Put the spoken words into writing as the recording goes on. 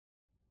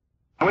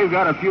We've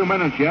got a few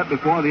minutes yet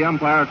before the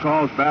umpire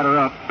calls batter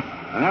up,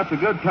 and that's a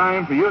good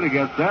time for you to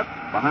get set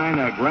behind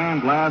a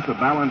grand glass of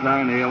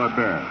Ballantine Ale or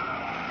beer.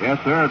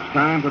 Yes, sir, it's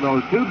time for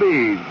those two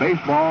Bs,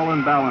 baseball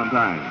and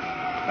Ballantine.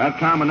 That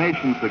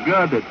combination's so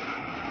good that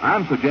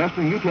I'm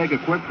suggesting you take a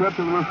quick trip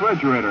to the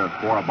refrigerator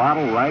for a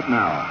bottle right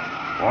now.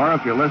 Or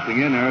if you're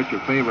listening in there at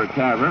your favorite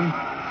tavern,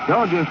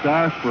 don't just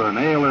ask for an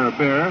ale or a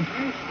beer,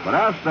 but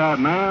ask that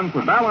man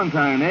for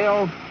Ballantine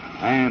Ale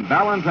and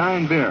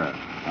Ballantine beer.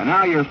 And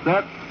now you're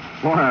set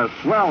for a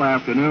swell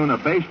afternoon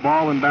of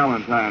baseball and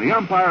Ballantine. The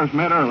umpires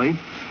met early,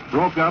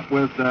 broke up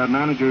with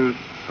managers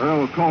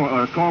Earl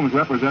Combs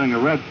representing the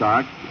Red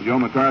Sox. Joe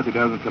McCarthy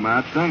doesn't come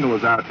out. Stengel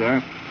is out there.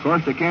 Of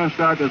course, they can't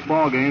start this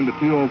ball game to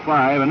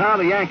 2:05, and now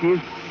the Yankees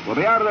will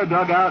be out of their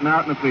dugout and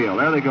out in the field.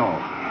 There they go.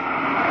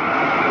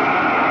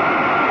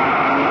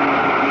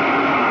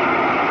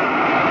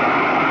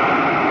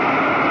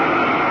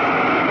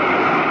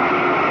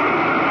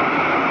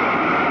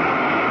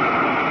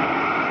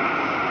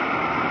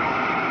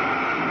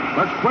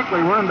 Let's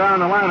quickly run down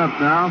the lineups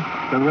now,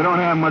 because we don't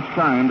have much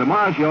time.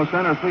 DiMaggio,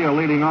 center field,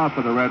 leading off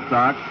for the Red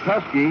Sox.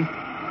 Pesky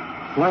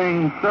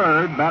playing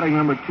third, batting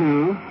number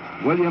 2.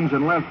 Williams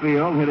in left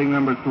field, hitting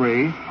number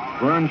 3.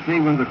 Vern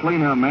Stevens, the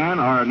cleanup man.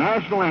 Our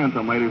national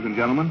anthem, ladies and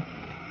gentlemen.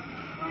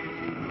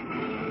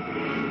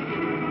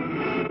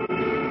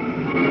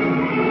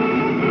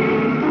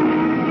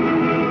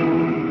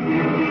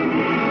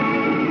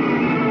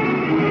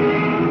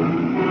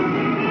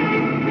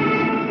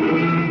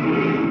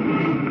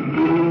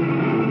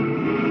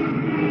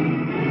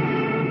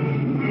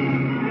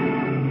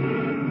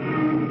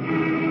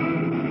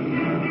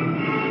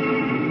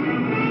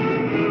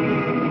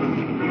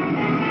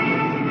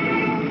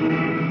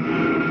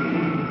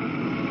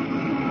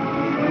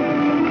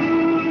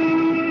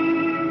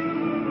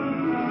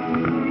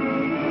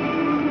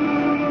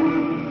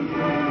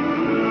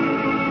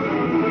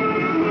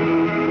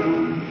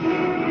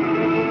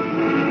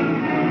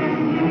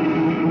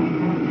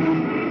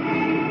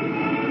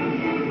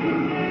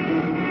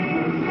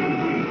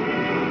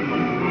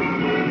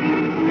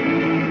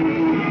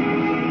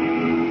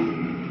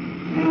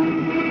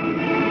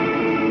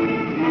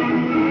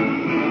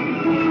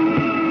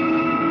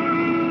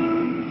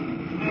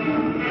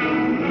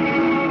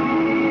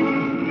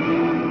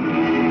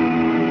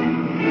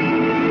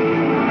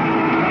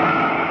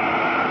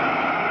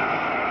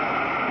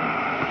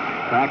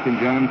 And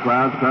Jam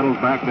crowd settles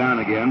back down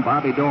again.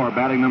 Bobby Dorr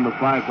batting number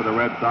 5 for the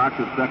Red Sox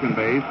at second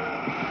base.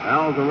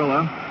 Al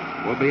Zarilla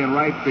will be in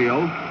right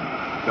field.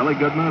 Billy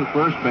Goodman at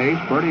first base.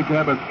 Bertie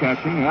Tebbetts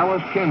catching.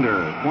 Ellis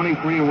Kinder,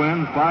 23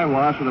 wins, 5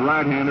 losses to the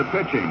right-hander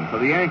pitching. For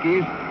the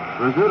Yankees,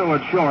 Rizzuto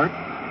at short.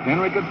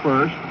 Henrik at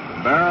first.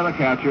 Berra the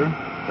catcher.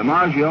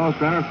 DiMaggio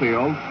center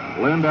field.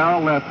 Lindell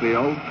left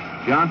field.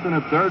 Johnson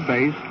at third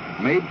base.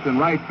 Mapes in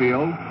right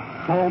field.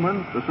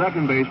 Coleman, the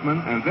second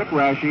baseman, and Vic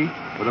Raschi,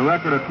 with a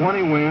record of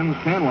 20 wins,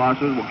 10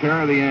 losses, will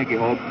carry the Yankee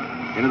hopes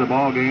into the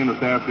ball game this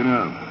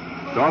afternoon.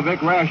 So Vic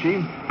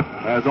Raschi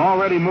has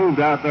already moved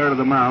out there to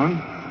the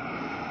mound,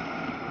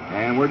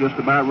 and we're just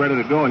about ready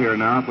to go here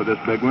now for this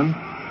big one.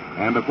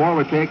 And before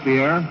we take the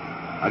air,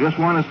 I just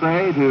want to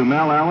say to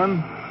Mel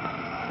Allen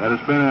that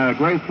it's been a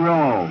great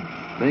thrill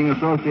being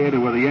associated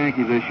with the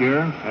Yankees this year.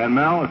 And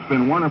Mel, it's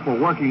been wonderful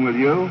working with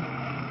you.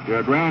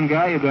 You're a grand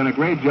guy. You've done a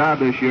great job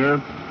this year.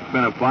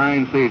 Been a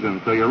fine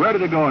season. So you're ready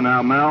to go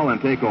now, Mel, and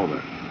take over.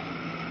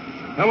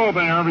 Hello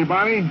there,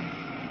 everybody.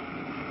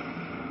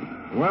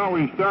 Well,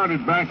 we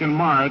started back in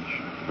March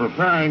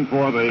preparing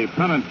for the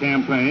pennant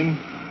campaign,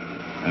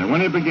 and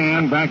when it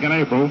began back in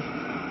April,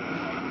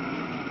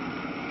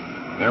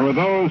 there were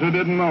those who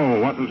didn't know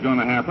what was going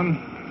to happen.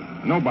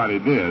 Nobody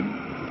did.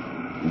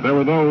 There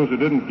were those who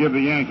didn't give the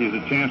Yankees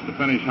a chance to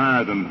finish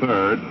higher than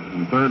third,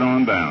 and third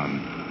on down.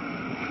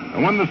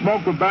 And when the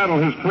smoke of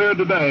battle has cleared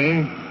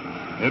today,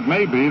 it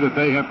may be that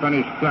they have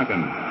finished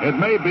second. It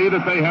may be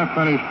that they have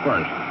finished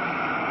first.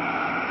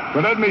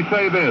 But let me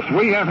say this.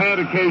 We have had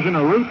occasion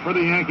to root for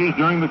the Yankees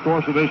during the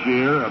course of this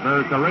year, a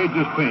very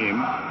courageous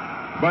team.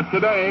 But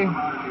today,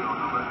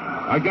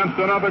 against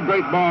another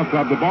great ball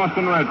club, the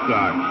Boston Red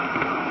Sox,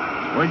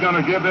 we're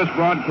going to give this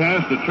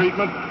broadcast a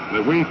treatment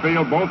that we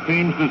feel both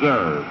teams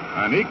deserve.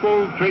 An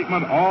equal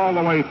treatment all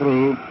the way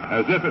through,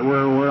 as if it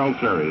were a World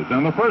Series.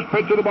 And the first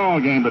pitch of the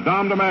ball game, but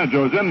Dom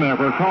DiMaggio is in there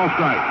for a call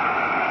strike.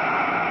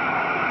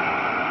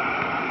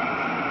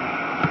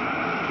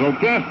 So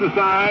cast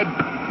aside,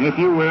 if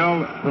you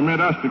will,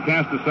 permit us to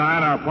cast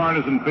aside our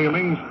partisan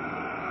feelings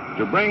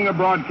to bring the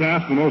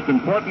broadcast the most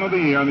important of the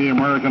year in the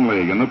American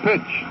League. And the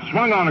pitch,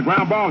 swung on a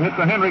ground ball, hit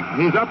to Henrik.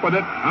 He's up with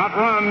it,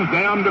 outruns,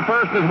 down to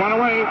first, is one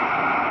away.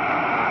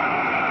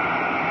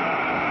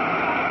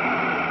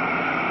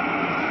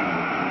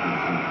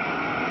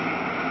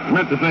 I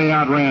meant to say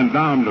outran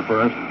Dom to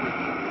first.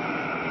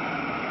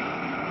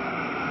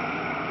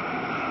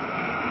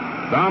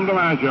 Dom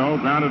DiMaggio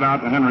grounded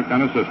out to Henrik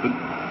unassisted.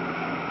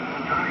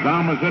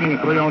 Dom was hitting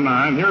at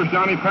 309. Here's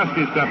Johnny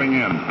Pesky stepping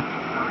in.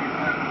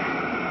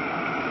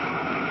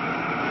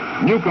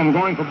 Newcomb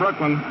going for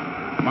Brooklyn.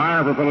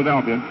 Meyer for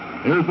Philadelphia.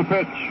 Here's the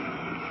pitch.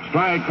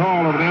 Strike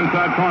called over the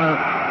inside corner.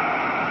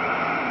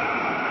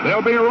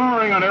 They'll be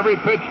roaring on every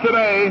pitch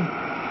today.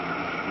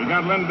 We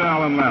got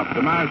Lindell in left,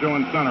 DiMaggio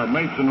in center,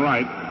 Mason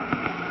right.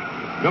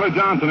 Billy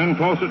Johnson in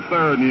close at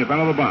third in the event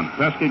of the bunt.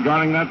 Pesky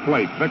guarding that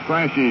plate. Vic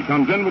Raschi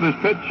comes in with his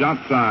pitch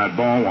outside,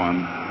 ball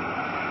one.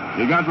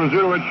 You got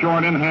Rizzuto at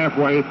short in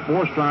halfway,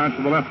 4 strides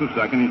to the left of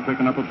second. He's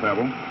picking up a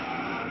pebble.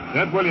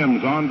 Ted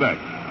Williams on deck.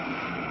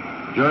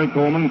 Jerry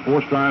Coleman,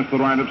 4 strides to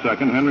the right of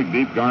second. Henrik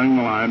Deep guarding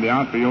the line. The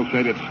outfield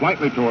shaded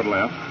slightly toward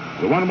left.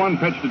 The 1-1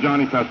 pitch to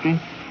Johnny Pesky.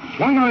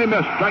 Swung on, he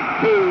missed.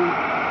 Strike 2.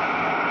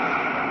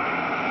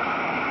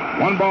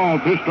 1 ball,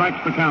 2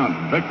 strikes to count.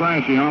 Vic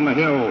Raschi on the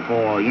hill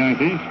for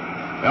Yankees.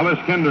 Ellis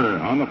Kinder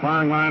on the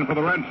firing line for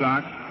the Red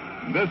Sox.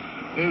 This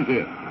is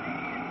it.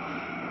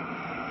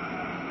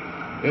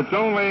 It's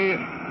only,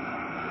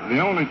 the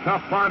only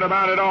tough part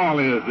about it all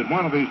is that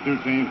one of these two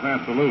teams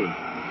has to lose.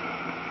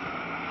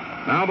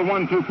 Now the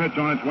 1-2 pitch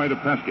on its way to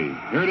Pesky.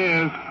 Here it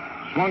is.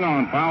 Swung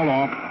on, fouled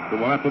off to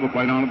the left of the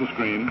plate onto the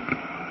screen.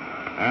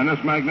 And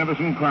this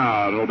magnificent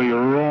crowd will be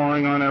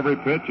roaring on every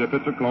pitch if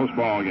it's a close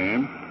ball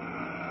game.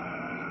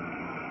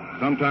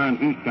 Sometimes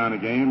these kind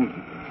of games,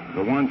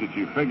 the ones that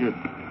you figured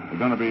are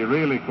going to be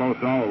really close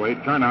all the way,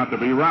 turn out to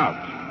be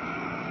routs.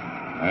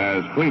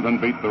 As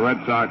Cleveland beat the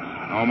Red Sox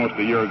almost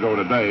a year ago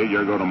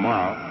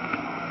tomorrow,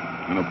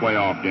 in a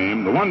playoff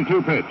game. The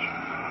 1-2 pitch.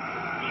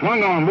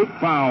 Swung on, loop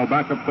foul,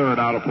 back up third,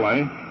 out of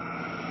play.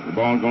 The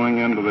ball going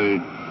into the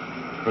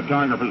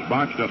photographer's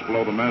box just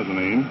below the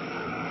mezzanine.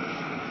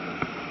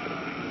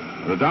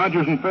 The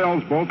Dodgers and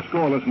Phils both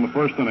scoreless in the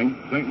first inning.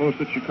 St. Louis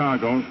at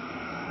Chicago,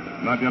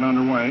 not yet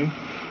underway.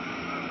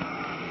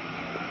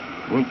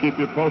 We'll keep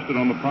you posted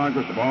on the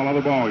progress of all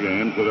other ball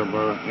games that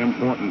are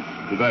important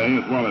today,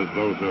 as well as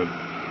those that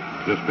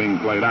are just being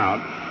played out.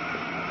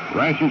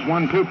 Raschi's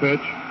 1-2 pitch.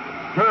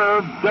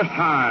 Curve just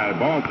high.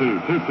 Ball 2,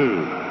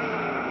 2-2.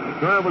 The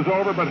curve was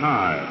over, but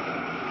high.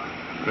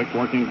 Vic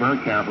working very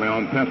carefully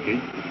on Pesky.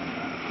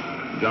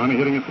 Johnny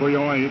hitting at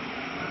 .308.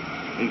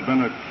 He's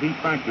been a key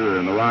factor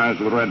in the rise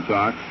of the Red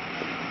Sox.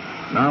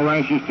 Now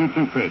Raschi's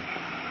 2-2 pitch.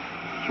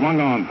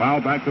 Swung on,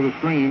 foul back to the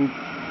screen.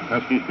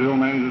 Pesky still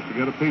manages to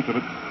get a piece of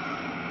it.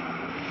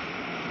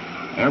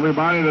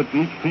 Everybody that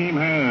each team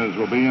has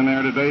will be in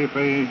there today if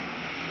they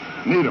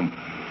need them.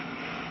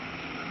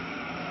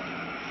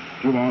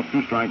 2 balls,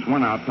 2 strikes,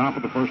 1 out, top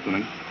of the first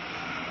inning.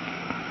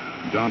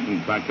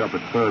 Johnson's backed up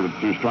at third with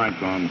 2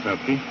 strikes on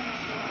Pesky.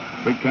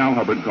 Big Cal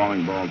Hubbard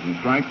calling balls and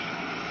strikes.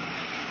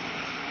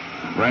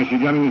 Raschi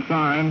getting the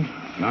sign.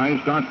 Now he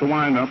starts to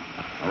wind up.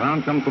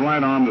 Around comes the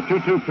right arm. The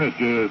 2-2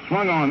 pitch is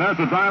swung on. There's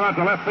a drive out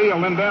to left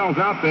field. Lindell's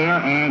out there,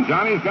 and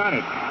Johnny's got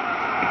it.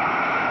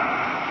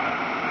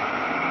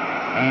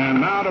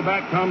 And now to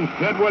bat comes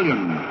Ted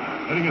Williams,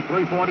 hitting at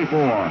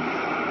 .344.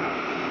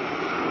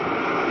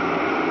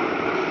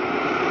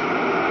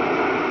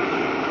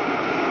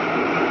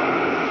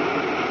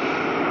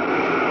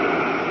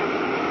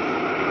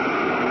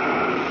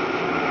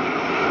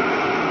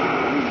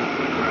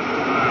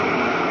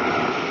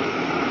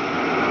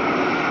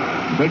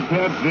 Big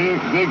Ted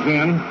digs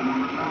in.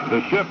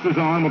 The shift is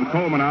on with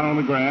Coleman out on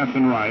the grass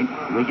and right.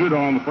 Rizzuto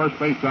on the first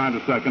base side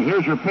to second.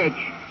 Here's your pitch.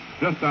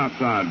 Just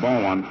outside,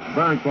 ball 1.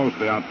 Very close to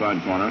the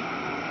outside corner.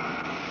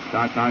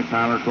 Cockeye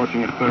Tyler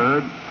coaching at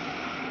third.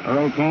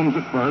 Earl Combs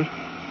at first.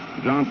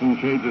 Johnson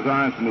shades his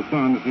eyes from the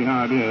sun to see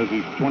how it is.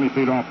 He's 20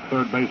 feet off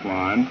the third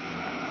baseline.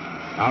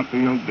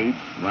 Outfield deep,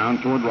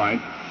 round toward right.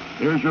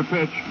 Here's your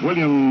pitch.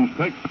 Williams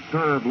takes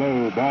curve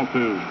low, ball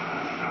 2.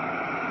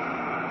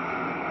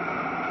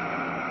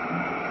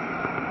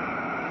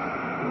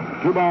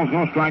 Two balls,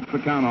 no strikes to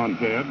count on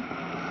Ted.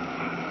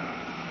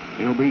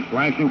 He'll be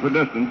slashing for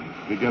distance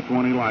if he gets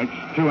one he likes.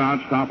 2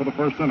 outs, top of the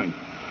first inning.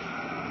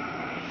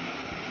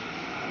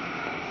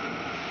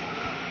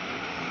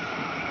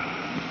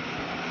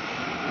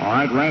 All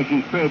right,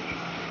 Raschi's pitch.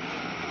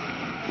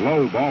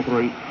 Low, ball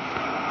 3.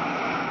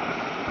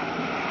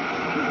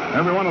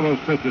 Every one of those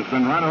pitches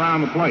been right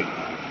around the plate.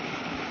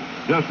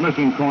 Just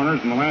missing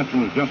corners, and the last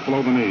one was just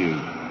below the knees.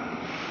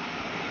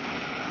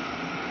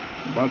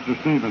 Buster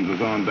Stevens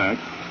is on deck.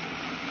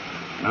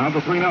 Now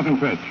the 3-0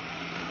 pitch.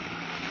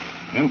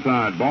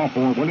 Inside, ball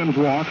 4. Williams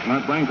walks, and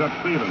that brings up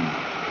Stevens.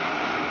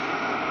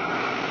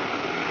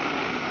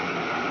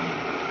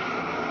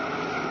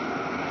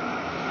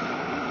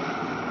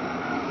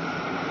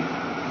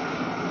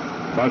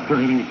 Buster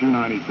hitting at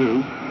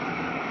 .292.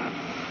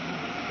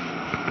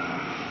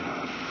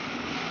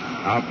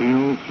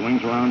 Outfield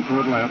swings around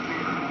toward left.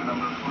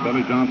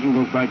 Billy Johnson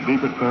goes back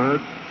deep at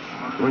third,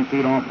 3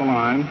 feet off the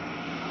line.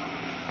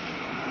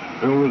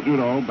 Phil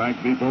Rizzuto back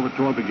deep over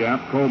toward the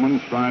gap. Coleman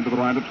stride to the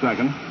right of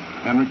second.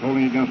 Henrik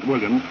holding against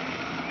Williams.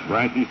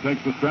 Raschi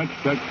takes the stretch,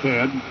 checks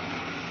Ted.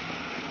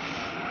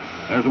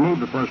 There's a move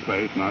to first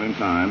base, not in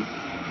time.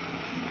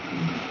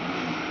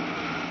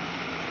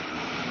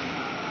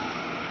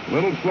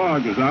 Little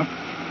slug is up.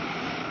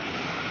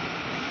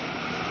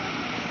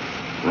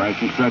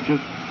 Raschi stretches.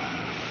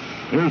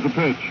 Here's the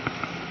pitch.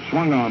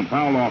 Swung on,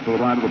 foul off to the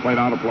right of the plate,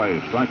 out of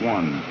play. Strike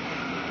 1.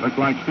 Looks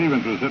like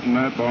Stevens was hitting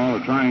that ball or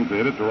trying to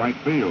hit it to right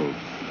field.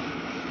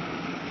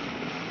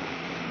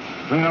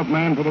 Cleanup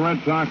man for the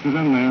Red Sox is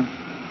in there.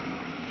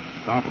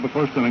 Top of the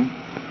first inning.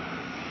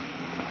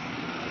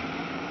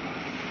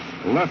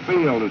 Left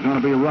field is going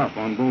to be rough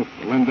on both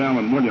Lindell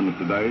and Williams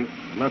today.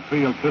 Left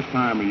field this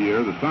time of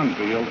year, the sun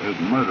field, is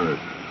murderous.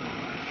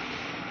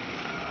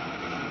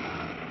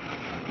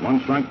 One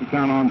strike to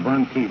count on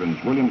Vern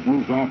Stevens. Williams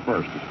moves off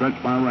first, a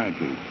stretch by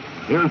Ranke.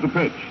 Here's the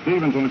pitch.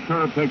 Stevens on the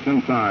curve takes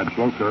inside.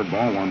 Slow curve,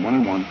 ball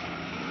 1-1.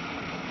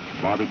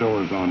 Bobby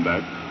Doer's on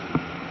deck.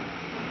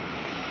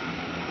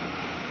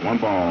 1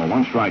 ball,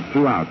 1 strike,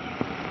 2 outs.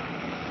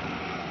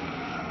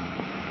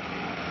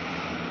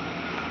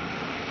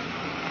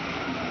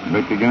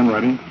 Vick again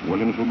ready.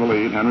 Williams with the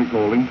lead. Henry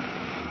holding.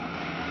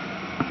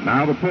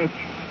 Now the pitch.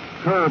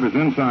 Curve is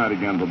inside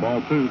again for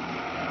ball 2.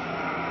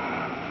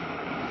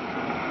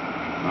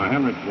 Now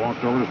Henry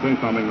walks over to say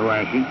something to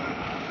Rashi.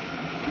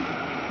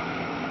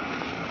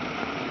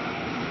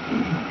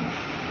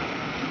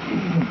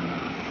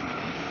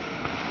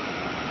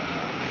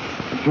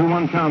 A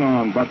 2-1 count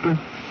on Buster.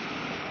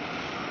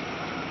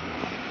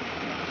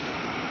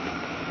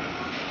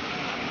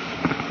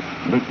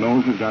 Vick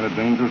knows he's got a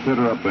dangerous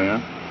hitter up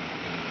there.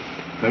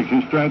 Takes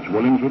his stretch.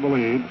 Williams with the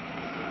lead.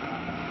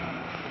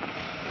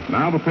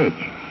 Now the pitch.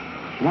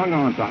 Swung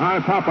on to high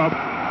pop-up.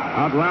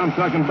 Out around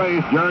second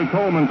base. Jerry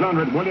Coleman's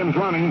under it. Williams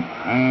running.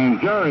 And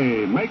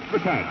Jerry makes the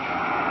catch.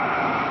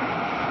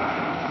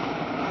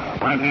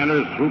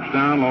 Right-hander swoops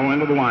down low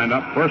into the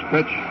windup. First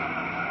pitch.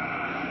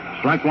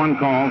 Strike 1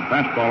 call.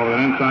 Fastball with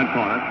an inside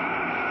corner.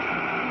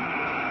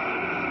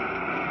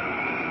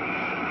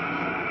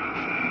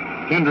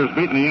 Kinder's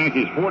beaten the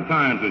Yankees 4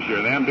 times this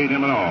year. They haven't beat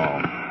him at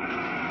all.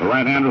 The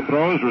right-hander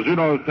throws.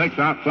 Rizzuto takes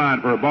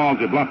outside for a ball as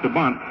he bluffed a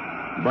bunt.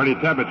 Bertie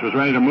Tebbets was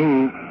ready to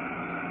move.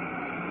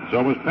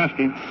 So was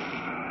Pesky.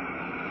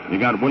 You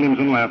got Williams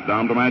in left,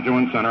 Dom DiMaggio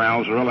in center,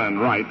 Alzarilla in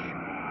right.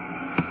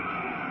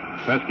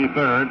 Pesky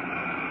third.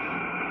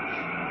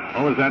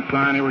 What was that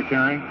sign they were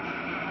carrying?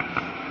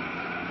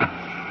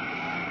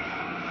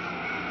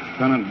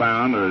 Pennant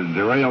bound or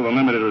derailed the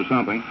limited or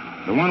something.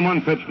 The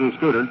 1-1 pitch to the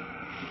Scooter.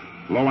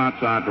 Low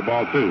outside for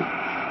ball 2.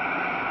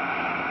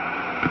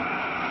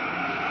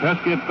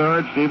 Pesky at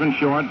third, Stevens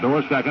short,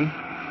 Doer second.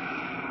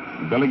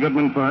 Billy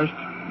Goodman first,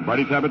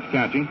 Bertie Tebbets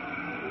catching.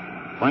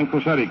 Frank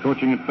Posetti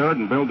coaching at third,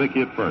 and Bill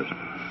Dickey at first.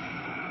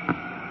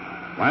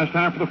 Last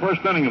half of the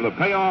first inning of the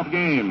payoff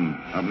game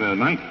of the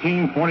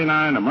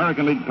 1949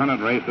 American League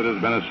pennant race that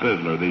has been a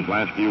sizzler these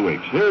last few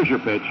weeks. Here's your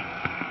pitch.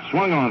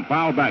 Swung on,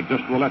 foul back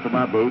just to the left of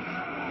our booth.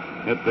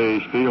 Hit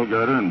the steel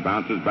girder and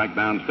bounces back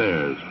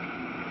downstairs.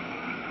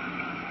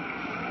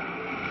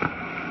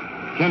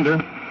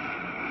 Kinder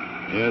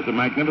is a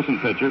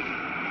magnificent pitcher.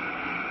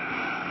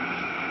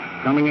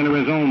 Coming into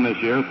his own this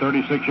year,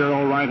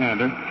 36-year-old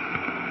right-hander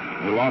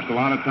who lost a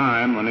lot of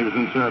time when he was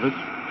in service.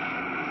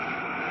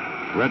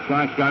 Red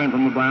Sox got him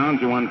from the Browns.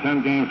 He won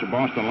 10 games for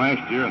Boston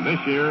last year, and this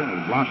year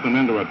has blossomed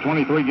into a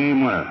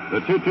 23-game winner.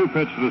 The 2-2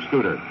 pitch to the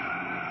Scooter.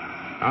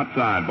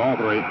 Outside, ball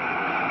 3.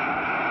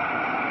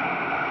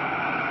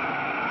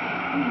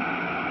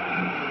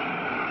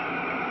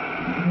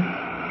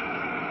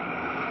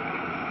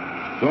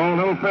 So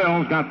Little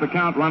Phil's got the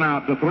count run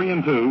out to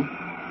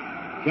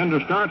 3-2. Kinder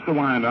starts the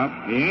windup.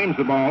 He aims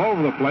the ball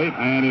over the plate,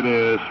 and it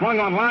is swung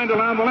on line to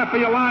down the left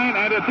field line,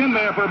 and it's in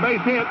there for a base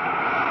hit.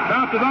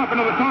 Bounces off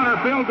into the corner.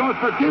 Phil goes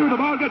for 2. The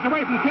ball gets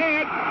away from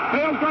Ted.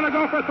 Phil's going to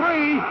go for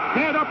 3.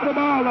 Ted up for the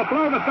ball. The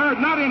throw to third,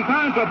 not in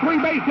time, so 3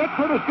 base hits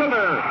for the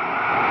Scooter.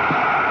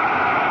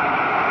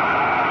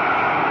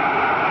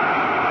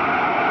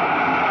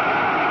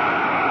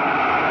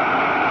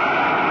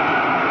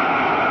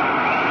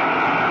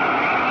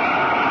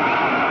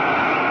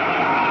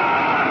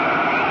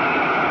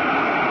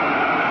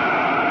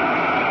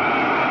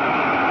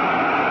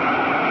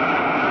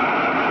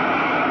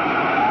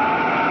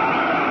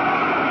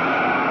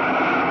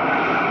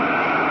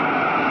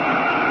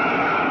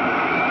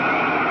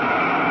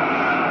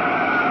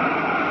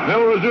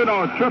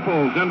 Rizzuto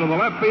triples into the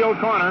left field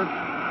corner.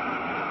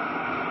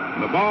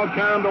 The ball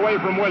caromed away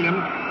from Williams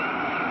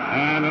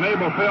and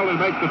enabled Phil to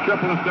make the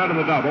triple instead of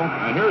the double.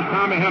 And here's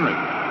Tommy Henry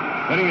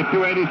hitting at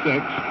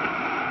 286.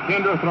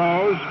 Kinder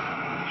throws.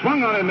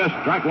 Swung on and missed.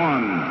 Strike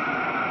 1.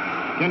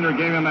 Kinder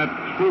gave him that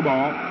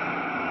screwball.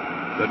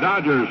 The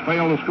Dodgers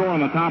failed to score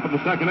in the top of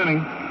the second inning.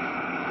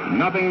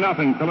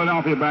 0-0.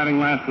 Philadelphia batting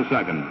last to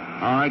second.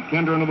 All right,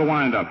 Kinder into the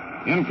windup.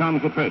 In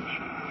comes the pitch.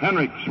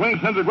 Henrik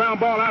swings, sends a ground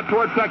ball out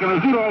toward second.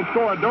 Rizzuto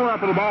scored. Door up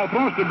for the ball.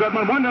 Throws to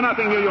Goodman.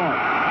 1-0 New York.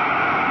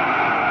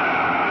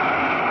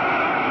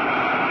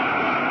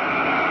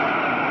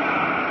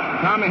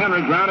 Tommy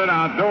Henry grounded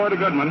out. Door to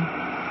Goodman.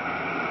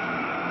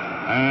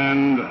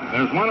 And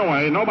there's one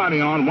away. Nobody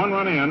on. 1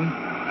 run in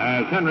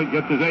as Henry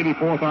gets his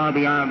 84th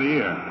RBI of the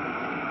year.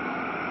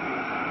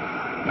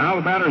 Now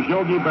the batter is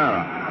Yogi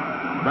Berra.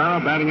 Berra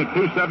batting at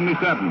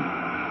 277.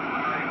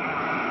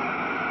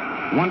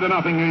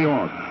 1-0 New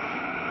York.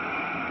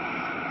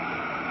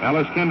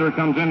 Ellis Kinder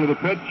comes in with a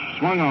pitch.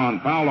 Swung on.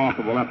 Foul off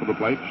to the left of the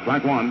plate.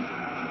 Strike 1.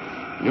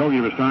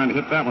 Yogi was trying to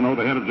hit that one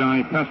over the head of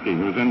Johnny Pesky,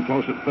 who was in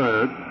close at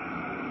third.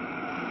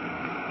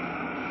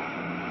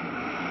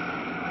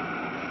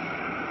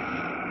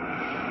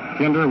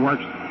 Kinder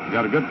works,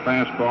 got a good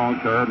fastball,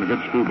 curve, and a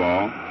good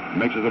screwball.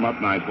 Mixes them up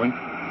nicely.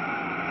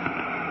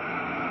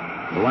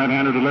 The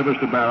right-hander delivers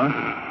to Barra.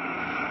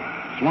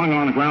 Swung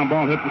on a ground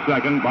ball, hit the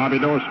second. Bobby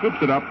Doerr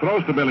scoops it up,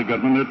 throws to Billy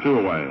Goodman. They're 2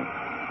 away.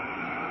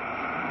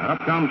 Up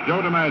comes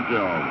Joe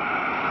DiMaggio.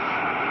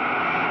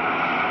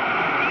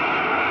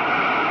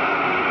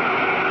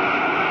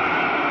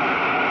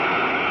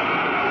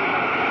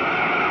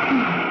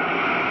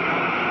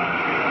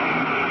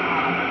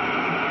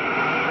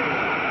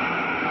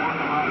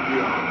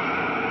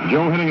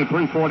 Joe hitting at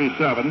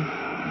 347.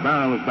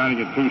 Barra was batting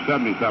at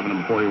 277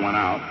 before he went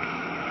out.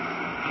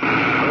 So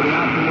the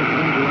outfield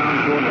swings around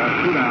toward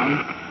that 2 down.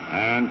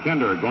 And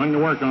Kinder going to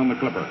work on the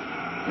clipper.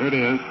 Here it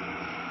is.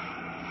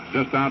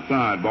 Just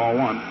outside, ball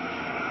 1.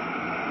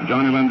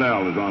 Johnny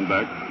Lindell is on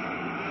deck.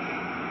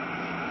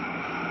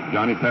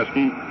 Johnny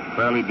Pesky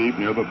fairly deep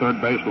near the third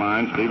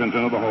baseline. Stevens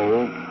into the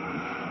hole.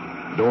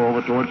 Door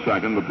over towards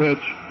second. The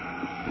pitch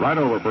right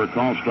over for a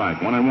called strike.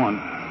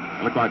 1-1.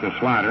 It looked like a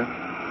slider.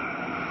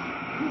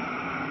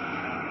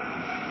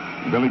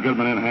 Billy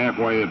Goodman in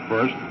halfway at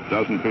first,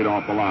 dozen feet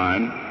off the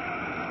line.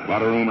 A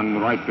lot of room in the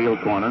right field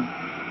corner.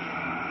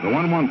 The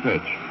 1-1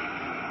 pitch.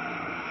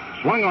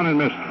 Swung on and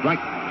missed. Strike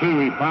 2,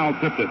 he foul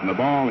tipped it, and the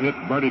ball hit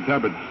Bertie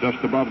Tebbetts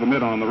just above the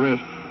mid on the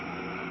wrist.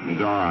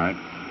 He's all right.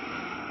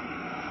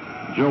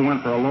 Joe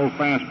went for a low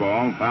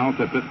fastball, foul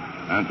tipped it,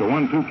 and it's a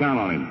 1-2 count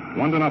on him.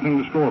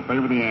 1-0 to score,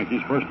 favor the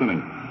Yankees, first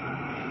inning.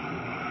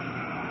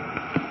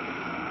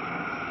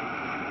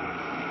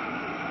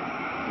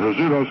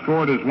 Rizzuto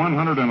scored his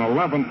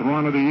 111th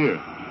run of the year.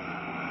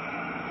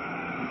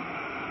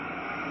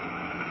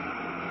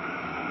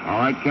 All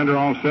right, Kinder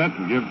all set.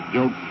 Give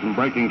Joe some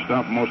breaking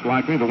stuff, most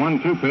likely. The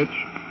 1-2 pitch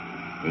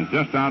is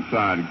just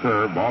outside.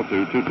 Curve, ball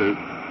 2-2.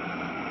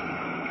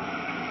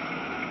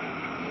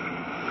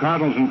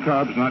 Cardinals and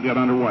Cubs not yet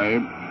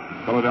underway.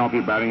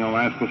 Philadelphia batting the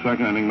last of the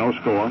second inning. No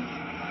score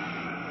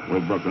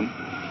with Brooklyn.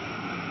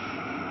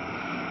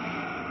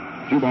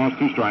 2 balls,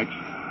 2 strikes.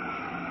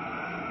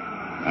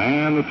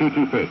 And the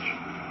 2-2 pitch.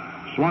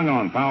 Swung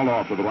on, fouled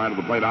off to the right of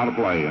the plate, out of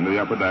play, into the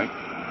upper deck.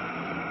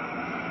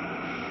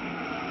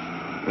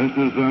 This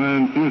is an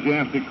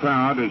enthusiastic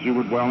crowd, as you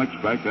would well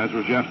expect, as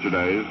was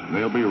yesterday's.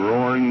 They'll be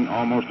roaring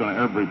almost on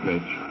every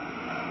pitch,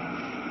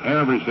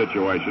 every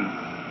situation.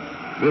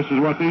 This is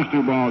what these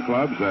 2 ball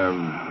clubs have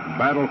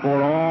battled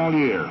for all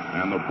year,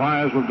 and the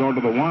prize will go to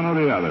the one or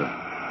the other.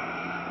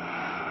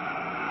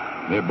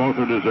 They both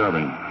are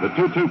deserving. The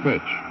 2-2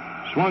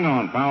 pitch. Swung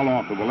on, fouled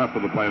off to the left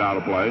of the plate, out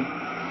of play.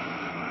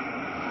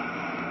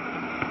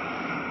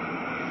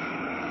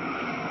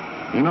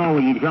 You know,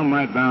 when you come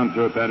right down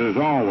to it, that is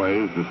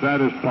always the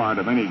saddest part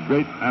of any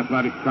great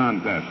athletic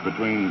contest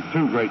between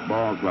 2 great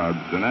ball clubs,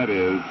 and that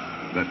is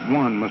that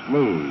one must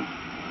lose.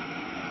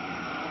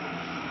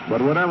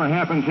 But whatever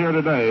happens here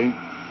today,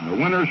 the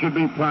winner should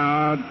be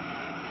proud,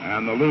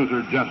 and the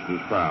loser just as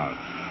proud.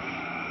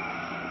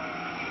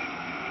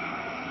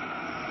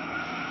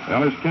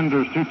 Ellis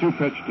Kinder's 2-2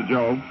 pitch to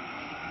Joe.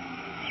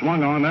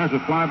 Swung on. There's a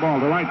fly ball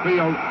to right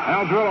field.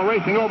 Al Zurillo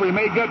racing over. He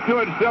may get to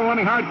it. Still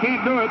running hard.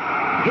 Can't do it.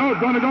 Joe's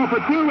going to go for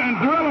 2, and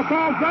Zurillo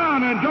falls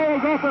down, and Joe will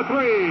go for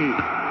 3.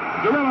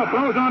 Zurillo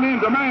throws on in.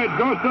 DiMaggio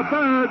goes to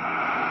third.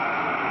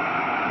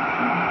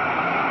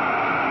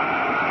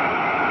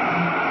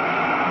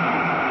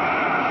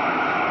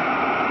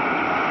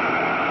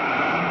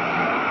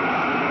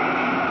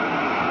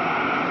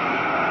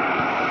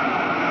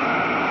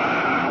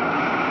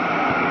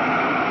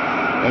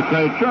 It's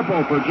a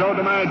triple for Joe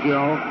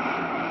DiMaggio.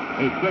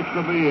 His 6th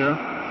of the year.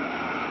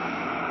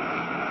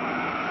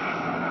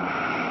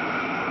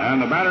 And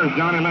the batter is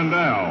Johnny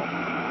Lindell.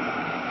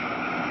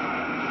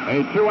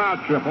 A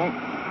 2-out triple.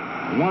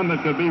 One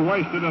that could be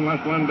wasted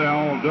unless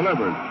Lindell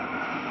delivers.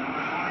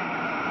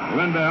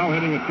 Lindell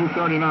hitting at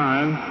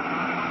 239.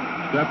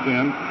 Steps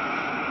in.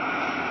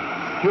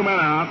 2 men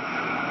out.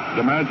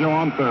 DiMaggio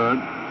on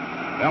third.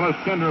 Ellis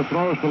Kinder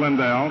throws to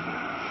Lindell.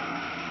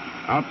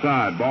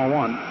 Outside, ball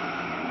 1.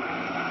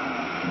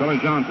 Billy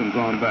Johnson's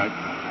on deck.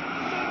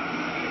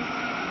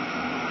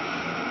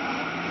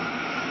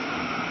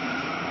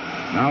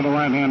 Now the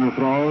right-hander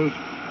throws.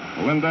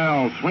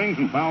 Lindell swings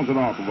and fouls it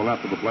off to the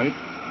left of the plate.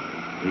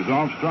 He's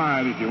off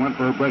stride as he went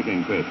for a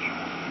breaking pitch.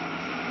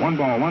 1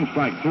 ball, 1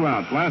 strike, 2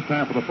 outs. Last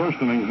half of the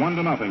first inning,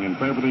 1-0 in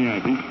favor of the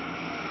Yankees.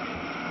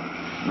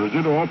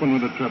 Rizzuto opened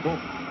with a triple.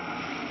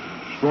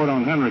 Scored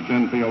on Hendricks'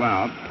 infield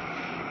out.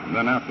 And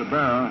then after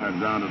Barra had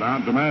grounded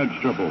out,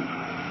 DiMaggio tripled.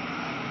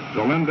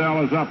 So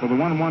Lindell is up with a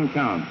 1-1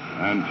 count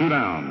and 2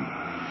 down.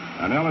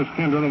 And Ellis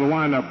Kinder into the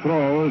windup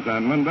throws,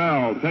 and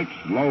Lindell takes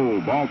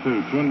low, ball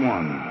 2,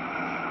 2-1.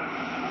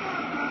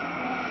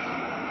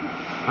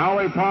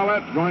 Howie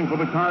Paulette going for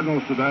the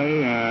Cardinals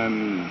today,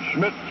 and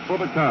Schmitz for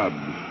the Cubs.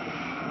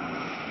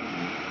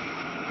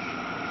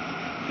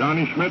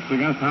 Johnny Schmitz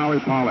against Howie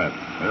Paulette.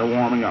 They're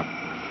warming up.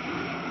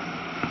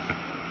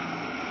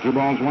 2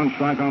 balls, 1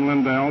 strike on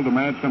Lindell.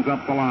 DiMaggio comes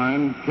up the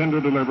line.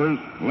 Kinder delivers.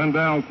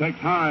 Lindell takes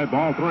high,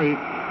 ball 3.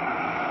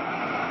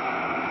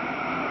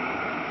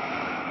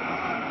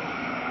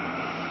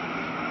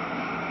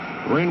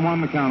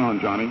 3-1 the count on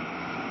Johnny.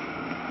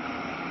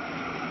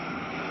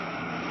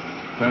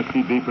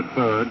 Pesky deep at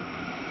third.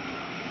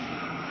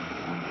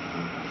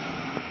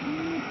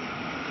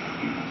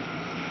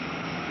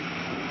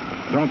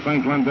 Don't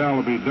think Lindell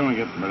will be doing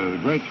it, but it's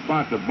a great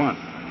spot to bunt.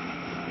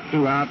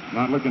 2 out,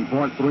 not looking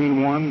for it.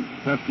 3-1,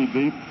 Pesky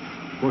deep.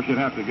 Of course, you'd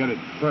have to get it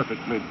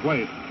perfectly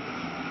placed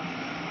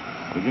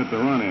to get the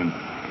run in.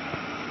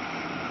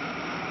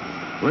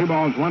 3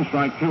 balls, 1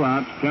 strike, 2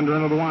 outs. Kinder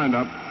into the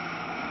windup.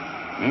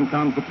 In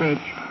comes the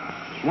pitch.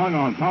 Swung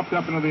on, popped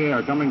up into the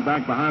air, coming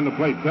back behind the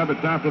plate.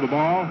 Tebbets after the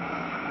ball.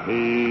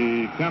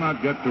 He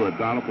cannot get to it.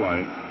 It's out of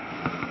play.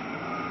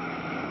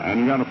 And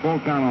you got a full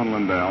count on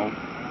Lindell.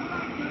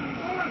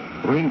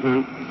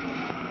 3-2.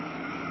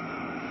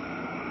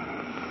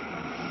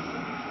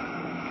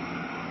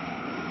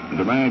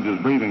 DeMage is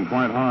breathing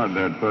quite hard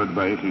there at third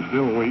base. He's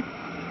still weak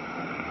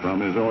from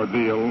his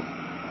ordeal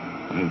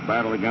and his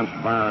battle against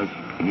virus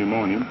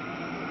pneumonia,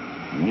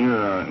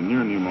 near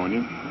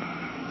pneumonia.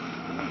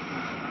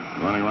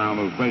 Running around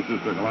those bases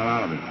took a lot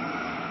out of him.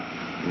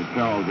 You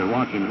can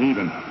watch him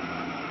heaving.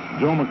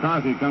 Joe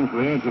McCarthy comes to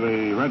the edge of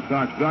the Red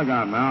Sox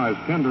dugout now as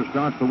Kinder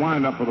starts to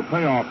wind up with a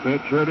payoff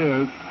pitch. Here it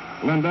is.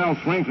 Lindell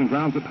swings and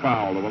grounds it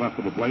foul to the left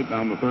of the plate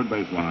down the third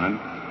base line.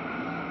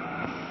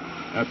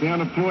 At the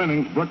end of 2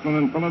 innings, Brooklyn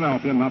and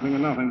Philadelphia,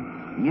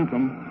 0-0.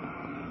 Newcomb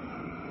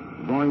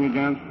going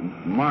against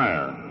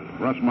Meyer.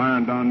 Russ Meyer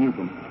and Don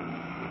Newcomb.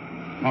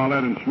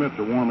 Paulette and Schmidt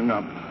are warming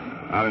up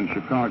out in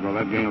Chicago.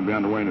 That game will be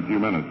underway in a few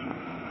minutes.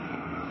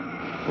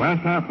 Last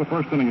half of the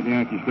first inning at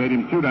Yankee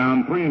Stadium, 2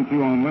 down,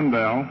 3-2 on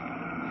Lindell.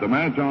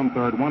 DeMage on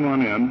third, 1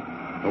 run in.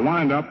 The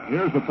windup,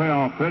 here's the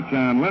payoff pitch,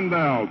 and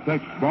Lindell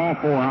takes ball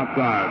 4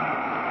 outside.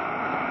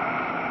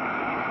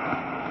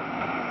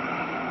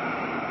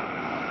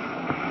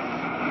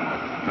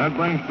 That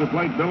brings to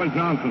plate Billy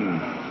Johnson,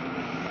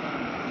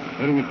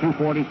 hitting at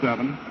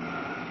 .247.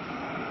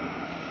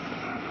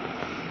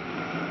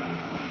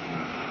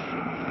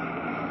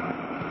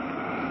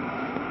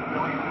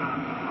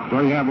 So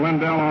you have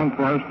Lindell on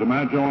first,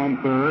 DiMaggio on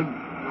third.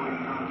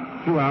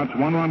 2 outs,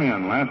 1 run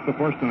in. Last the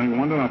first inning,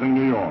 1-0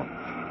 New York.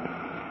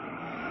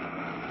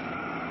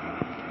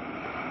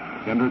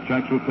 Kinder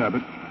checks with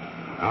Tebbets.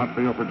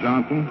 Outfield for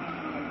Johnson.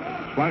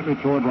 Slightly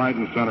toward right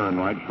and center and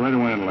right, straight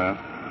away and left.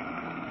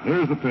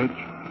 Here's the pitch.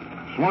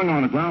 Swung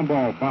on a ground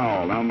ball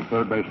foul down the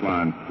third base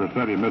line.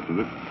 Crissetti misses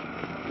it.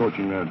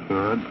 Coaching there at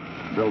third.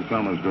 Bill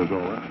Summers goes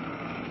over.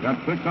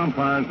 Got 6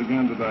 umpires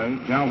again today.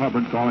 Cal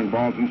Hubbard calling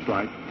balls and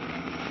strikes.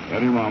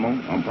 Eddie Rommel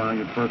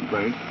umpiring at first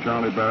base.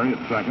 Charlie Berry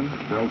at second.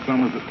 Bill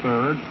Summers at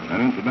third.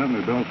 And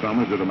incidentally, Bill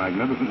Summers did a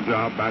magnificent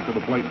job back of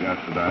the plate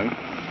yesterday,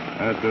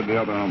 as did the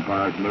other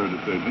umpires in their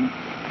decisions.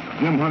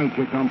 Jim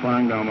Honeychick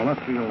umpiring down the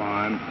left field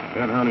line.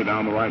 Ed Hurley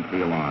down the right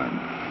field line.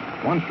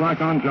 1 strike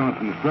on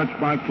Johnson, stretched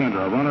by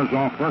Kinder. Runners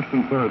off first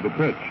and third. The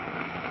pitch.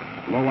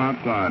 Low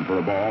outside for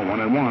a ball,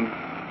 1-1.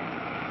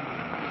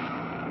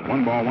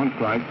 1 ball, 1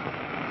 strike.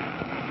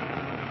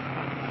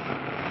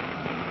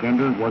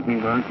 Kinder working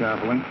very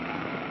carefully.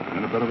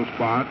 In a bit of a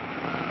spot.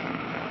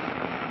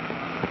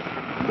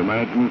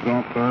 DeMage moves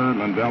off third.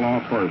 Lindell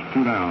off first.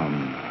 2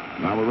 down.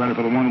 Now we're ready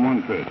for the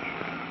 1-1 pitch.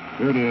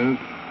 Here it is.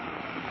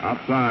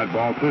 Outside,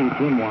 ball 2,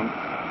 2-1.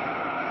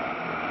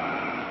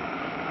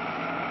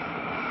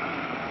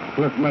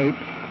 Cliff Mapes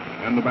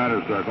in the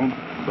batter's circle.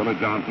 Billy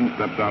Johnson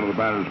steps out of the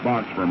batter's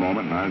box for a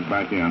moment. Now he's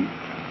back in.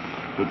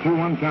 It's a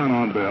 2-1 count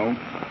on Bill.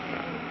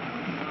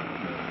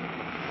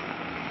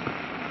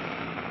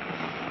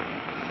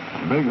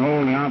 Big hole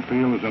in the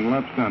outfield is in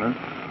left center.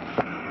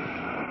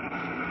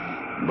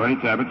 Bernie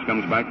Tebbets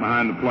comes back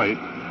behind the plate.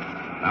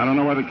 I don't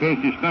know whether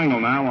Casey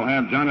Stengel now will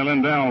have Johnny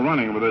Lindell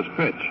running with this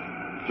pitch.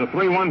 It's a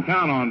 3-1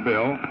 count on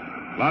Bill.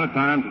 A lot of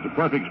times it's a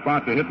perfect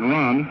spot to hit and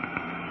run.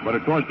 But,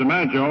 of course,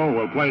 DiMaggio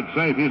will play it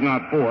safe. He's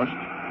not forced.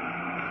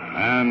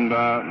 And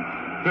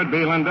could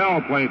be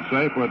Lindell played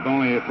safe with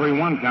only a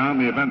 3-1 count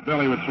in the event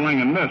Billy would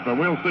swing and miss. But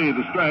we'll see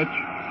the stretch.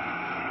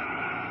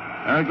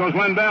 There it goes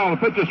Lindell. The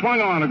pitch is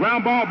swung on. A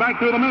ground ball back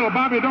through the middle.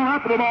 Bobby Dorr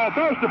up with the ball.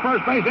 Throws to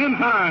first base in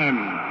time.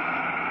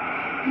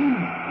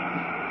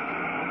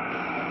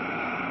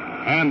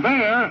 And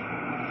there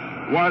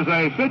was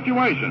a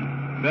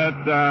situation that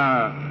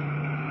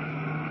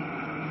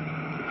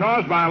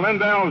caused by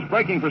Lindell's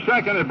breaking for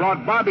second. It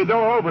brought Bobby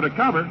Dorr over to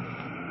cover.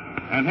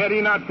 And had he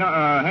not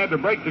had to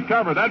break to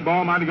cover, that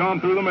ball might have gone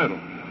through the middle.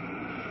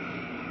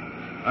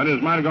 That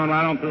is, might have gone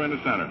right on through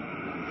into center.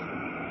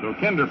 So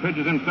Kinder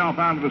pitches himself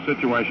out of the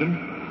situation.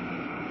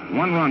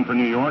 1 run for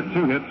New York,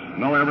 2 hits,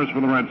 no errors for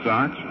the Red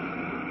Sox,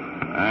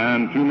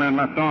 and 2 men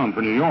left on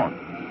for New York.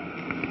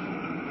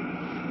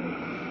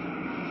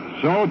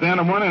 So at the end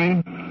of 1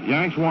 inning,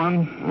 Yanks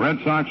 1, Red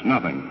Sox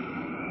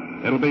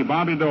nothing. It'll be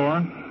Bobby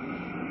Dorr,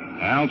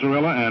 Al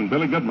Zarilla, and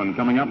Billy Goodman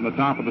coming up in the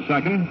top of the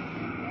second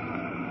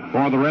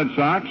for the Red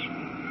Sox.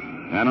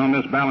 And on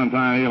this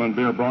Ballantine Ale and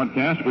Beer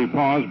broadcast, we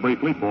pause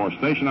briefly for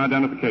station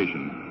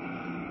identification.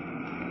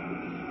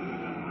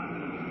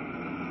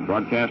 The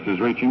broadcast is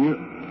reaching you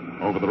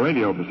over the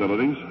radio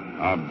facilities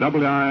of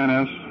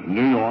WINS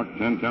New York,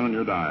 1010 on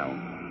your dial.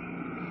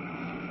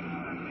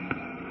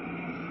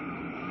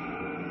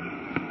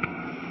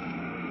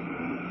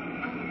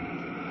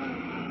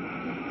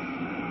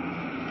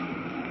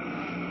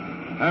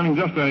 Having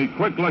just a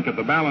quick look at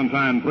the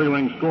Ballantyne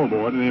three-ring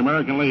scoreboard in the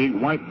American League,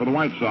 White for the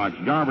White Sox.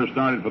 Garver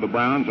started for the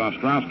Browns.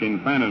 Ostrowski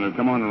and Fannin have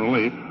come on in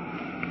relief.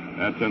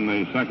 That's in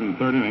the second and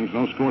third innings.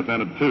 No score at the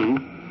end of 2.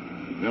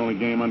 The only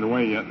game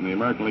underway yet in the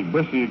American League.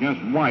 Brissy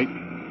against White.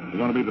 They're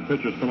going to be the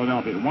pitchers,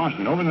 Philadelphia and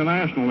Washington. Over in the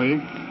National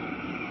League,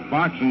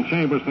 Fox and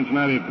Chambers,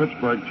 Cincinnati at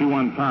Pittsburgh,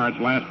 2-1 Pirates,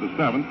 last to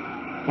 7th.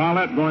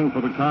 Paulette going for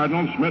the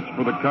Cardinals. Schmitz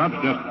for the Cubs,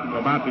 just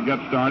about to get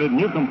started.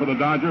 Newcomb for the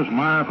Dodgers.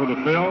 Meyer for the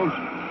Phils.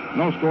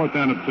 No score at the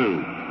end of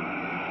 2.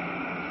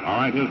 All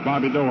right, here's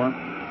Bobby Dorr,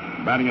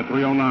 batting at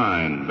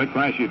 309. Vic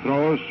Raschi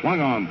throws, swung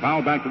on,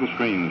 foul back to the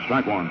screen,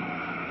 strike 1.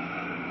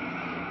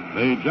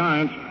 The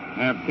Giants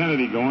have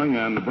Kennedy going,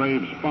 and the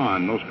Braves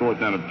Spahn. No score at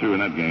the end of 2 in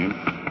that game.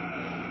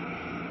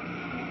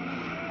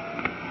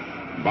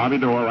 Bobby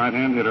Dorr,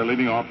 right-hand hitter,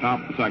 leading off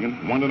top of the second.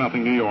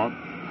 1-0 New York.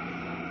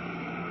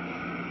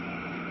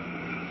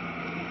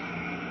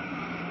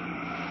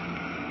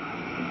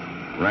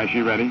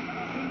 Raschi ready.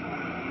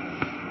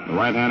 The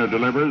right-hander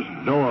delivers.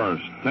 Dorr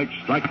takes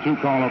strike 2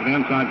 call over the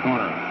inside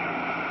corner.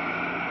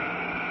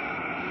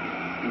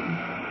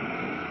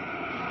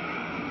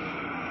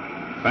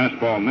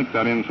 Fastball nicked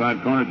that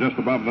inside corner just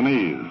above the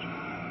knees.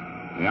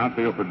 The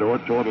outfield for Dorr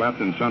toward left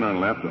and center and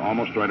left,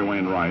 almost straight away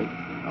and right.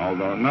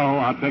 Although, no,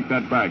 I'll take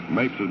that back.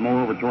 Mapes is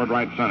more over toward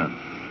right center.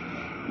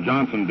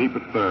 Johnson deep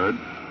at third.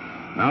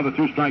 Now the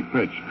 2-strike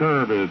pitch.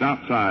 Curve is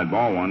outside.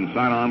 Ball 1.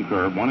 Sidearm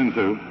curve.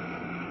 1-2.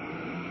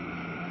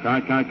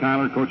 Kai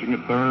Kyler coaching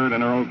at third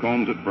and Earl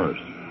Combs at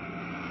first.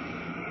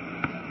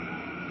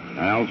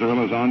 Al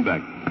Zurilla's on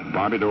deck.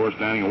 Bobby Dorr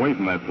standing away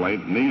from that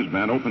plate. Knees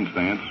bent. Open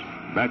stance.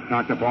 Bat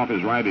cocked up off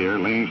his right ear.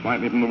 Leaning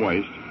slightly from the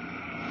waist.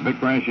 Vic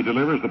Raschi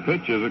delivers. The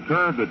pitch is a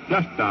curve that's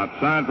just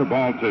outside for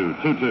ball 2.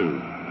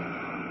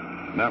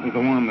 2-2. That was the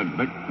one that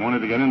Vic wanted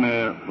to get in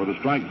there for the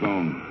strike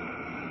zone,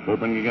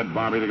 hoping to get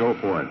Bobby to go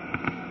for it.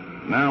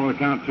 Now with a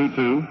count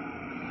 2-2,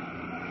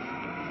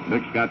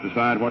 Vic's got to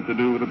decide what to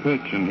do with the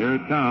pitch, and here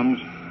it comes.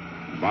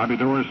 Bobby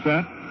Dorr is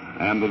set,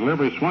 and the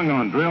delivery swung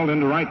on, drilled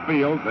into right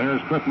field.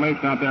 There's Cliff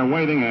Mapes out there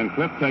waiting, and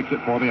Cliff takes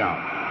it for the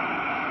out.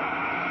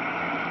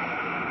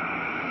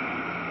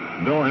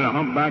 Dorr hit a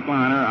humpback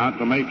liner out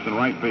to Mapes in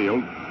right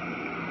field.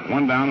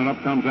 1 down, and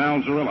up comes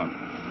Al Zurilla.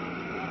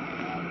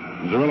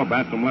 Zurilla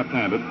bats him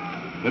left-handed,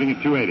 hitting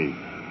at 280.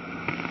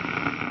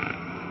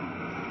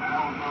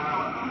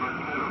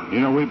 You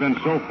know, we've been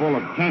so full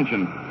of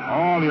tension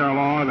all year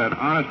long that,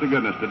 honest to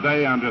goodness,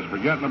 today I'm just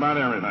forgetting about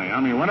everything. I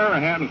mean, whatever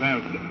happens,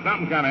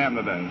 something's got to happen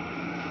today.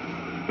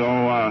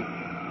 So,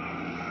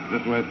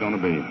 this is the way it's going to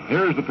be.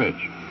 Here's the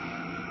pitch.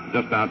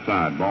 Just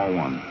outside, ball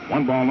 1.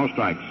 1 ball, no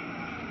strikes.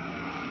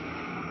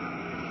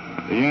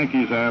 The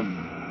Yankees have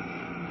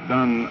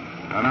done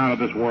an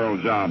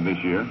out-of-this-world job this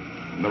year.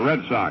 The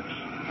Red Sox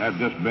have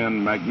just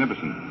been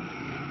magnificent.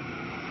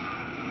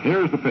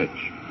 Here's the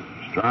pitch.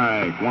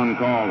 Strike 1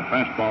 call,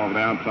 fastball over the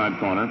outside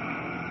corner.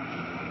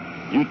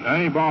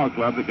 Any ball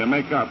club that can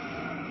make up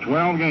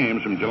 12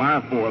 games from July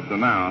 4th to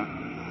now,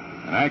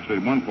 and actually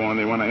at one point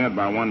they went ahead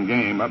by 1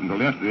 game. Up until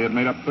yesterday, they had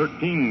made up a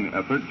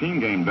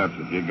 13-game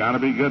deficit. You got to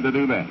be good to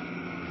do that.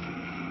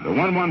 The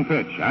 1-1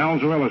 pitch. Al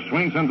Zurilla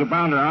swings, sends a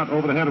bounder out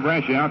over the head of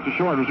Raschi, out to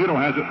short. Rizzuto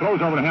has it,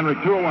 throws over to Henrik,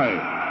 2 away.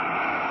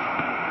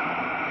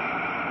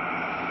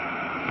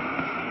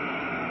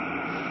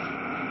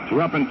 Two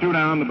up and 2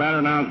 down. The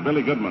batter now is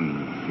Billy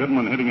Goodman.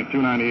 Goodman hitting at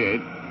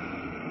 298.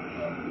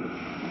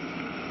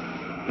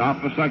 Top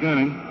of the second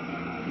inning.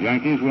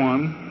 Yankees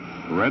 1.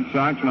 Red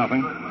Sox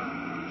nothing.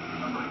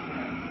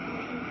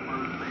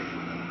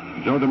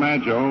 Joe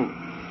DiMaggio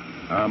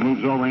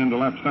moves over into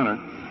left center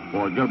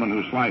for Goodman,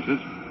 who slices.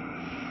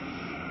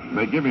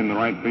 They give him the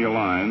right field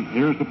line.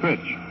 Here's the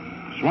pitch.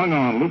 Swung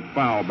on, loop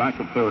foul, back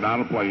of third, out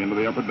of play into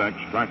the upper deck.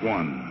 Strike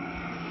 1.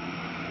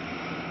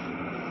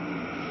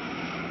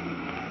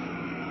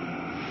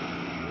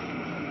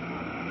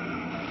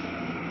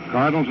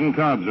 Cardinals and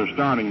Cubs are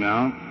starting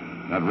now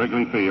at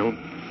Wrigley Field.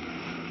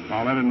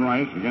 Paulette and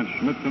Rice against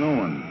Schmitz and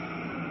Owen.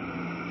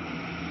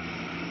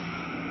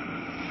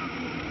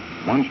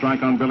 1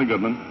 strike on Billy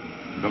Goodman.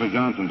 Billy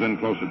Johnson's in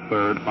close at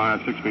third,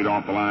 5-6 feet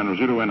off the line.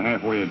 Rizzuto in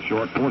halfway at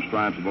short, 4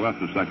 strides to the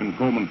left of second.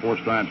 Coleman 4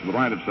 strides to the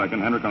right of second.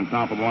 Henrik on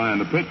top of the line.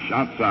 The pitch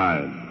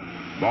outside.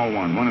 Ball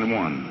 1,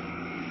 1-1.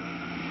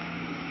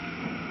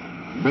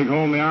 Big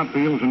hole in the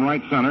outfield is in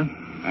right center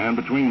and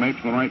between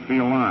Mapes and the right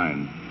field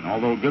line.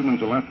 Although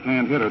Goodman's a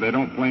left-hand hitter, they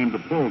don't play him to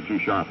pull too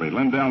sharply.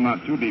 Lindell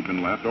not too deep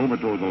in left, over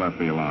toward the left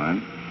field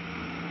line.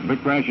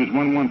 Big Crash's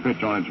 1-1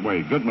 pitch on its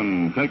way.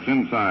 Goodman takes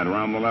inside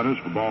around the letters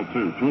for ball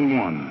 2.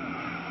 2-1.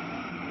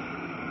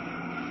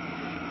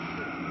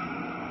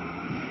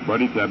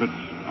 Bertie Tebbetts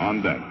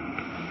on deck.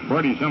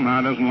 Bertie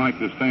somehow doesn't like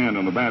to stand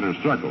on the batter's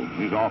circle.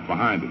 He's off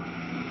behind it.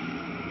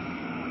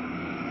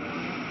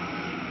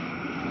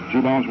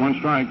 2 balls, 1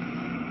 strike.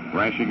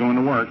 Raschi going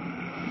to work.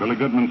 Billy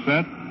Goodman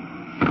set.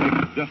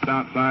 Takes just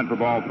outside for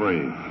ball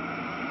 3.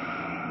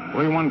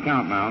 3-1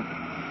 count now.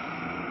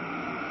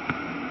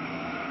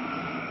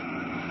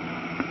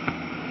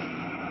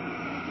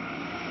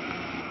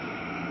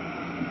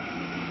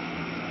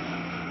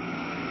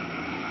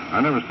 I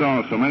never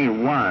saw so many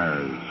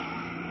wires,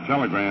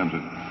 telegrams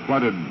that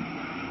flooded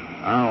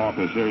our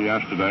office here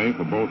yesterday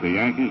for both the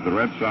Yankees, the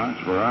Red Sox,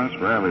 for us,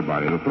 for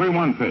everybody. The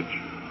 3-1 pitch.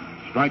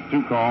 Strike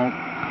 2 call.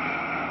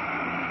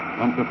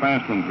 Bumped the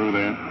fast one through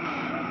there.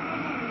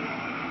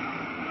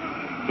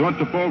 So it's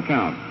a full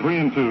count.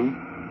 3-2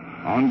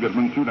 on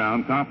Goodman, 2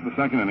 down, top of the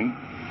second inning.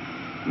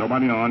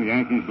 Nobody on.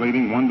 Yankees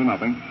leading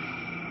 1-0.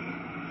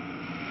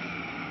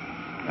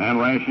 And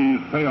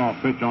Rashi's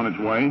payoff pitch on its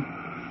way.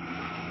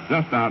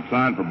 Just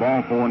outside for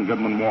ball 4, and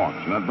Goodman walks.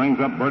 And that brings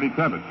up Bertie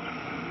Tebbetts.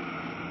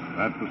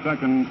 That's the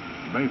second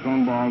base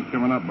on balls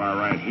given up by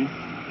Rashi.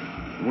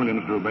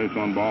 Williams drew base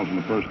on balls in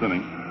the first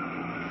inning.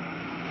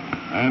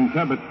 And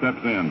Tebbetts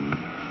steps in.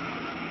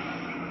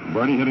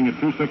 Bertie hitting at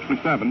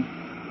 267.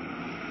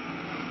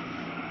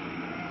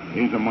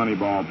 He's a money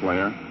ball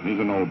player. He's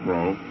an old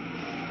pro.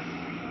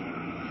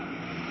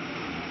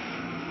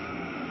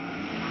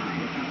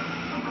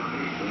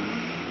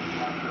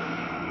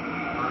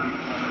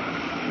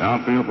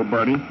 Outfield for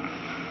Bertie.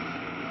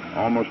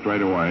 Almost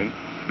straight away.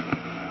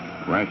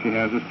 Rashi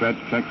has a stretch,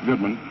 checks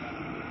Goodman.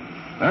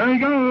 There he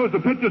goes. The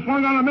pitch is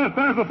swung on a miss.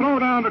 There's the throw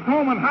down to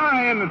Coleman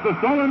high, and it's a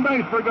stolen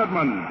base for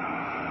Goodman.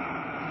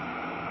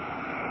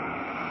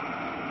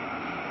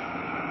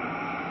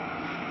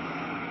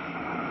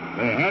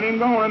 They had him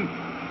going.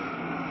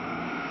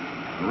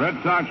 The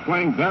Red Sox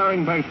playing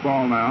daring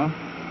baseball now.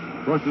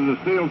 Of course, it's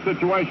a steal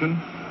situation.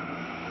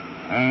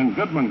 And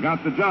Goodman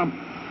got the jump.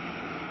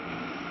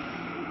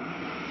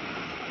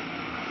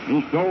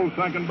 He stole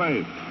second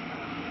base.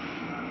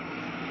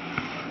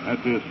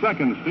 That's his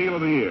second steal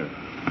of the year.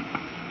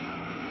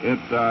 It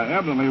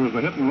evidently was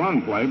a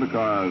hit-and-run play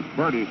because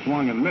Bertie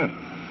swung and missed.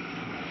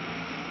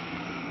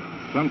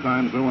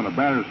 Sometimes, though, when a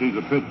batter sees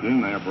a pitch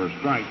in there for a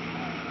strike,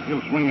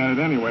 he'll swing at it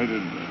anyway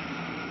to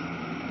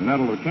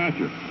nettle the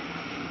catcher.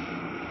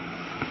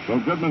 So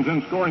Goodman's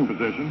in scoring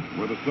position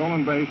with a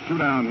stolen base, 2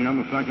 down here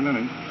in the second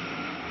inning.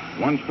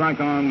 1 strike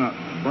on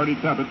Bertie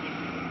Tebbetts.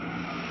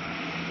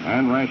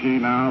 And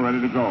Rashi now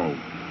ready to go.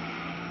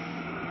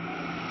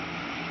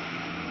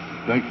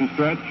 Takes a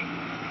stretch.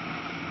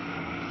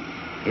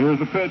 Here's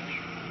the pitch.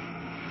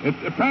 It's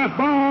a pass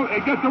ball.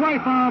 It gets away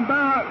from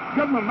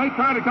Goodman. They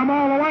try to come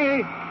all the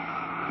way.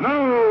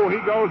 No, he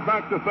goes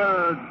back to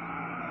third.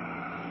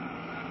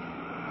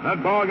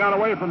 That ball got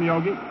away from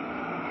Yogi.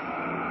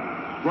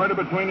 Squirted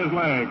between his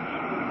legs.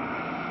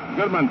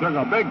 Goodman took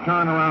a big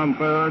turn around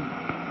third.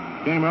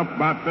 Came up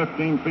about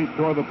 15 feet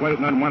toward the plate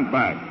and then went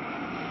back.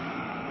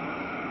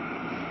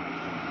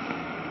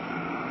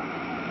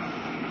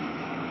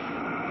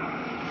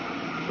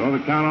 So the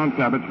count on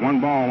Tebbetts, 1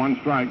 ball, 1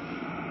 strike.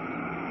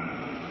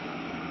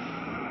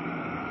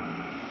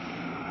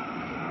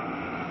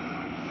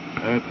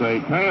 It's a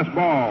pass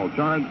ball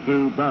charged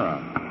to Berra.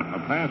 A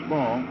pass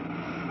ball.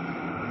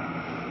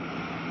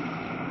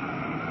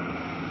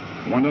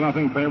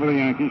 1-0 favor the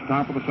Yankees,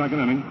 top of the second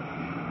inning.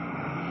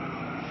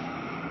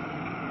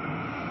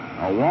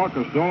 A walk,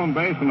 a stolen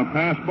base, and a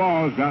pass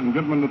ball has gotten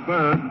Goodman to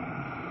third.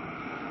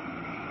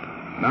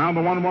 Now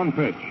the 1-1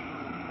 pitch.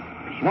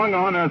 Swung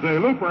on. There's a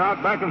looper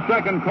out back of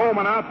second.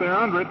 Coleman out there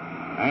under it.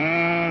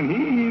 And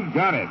he's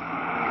got it.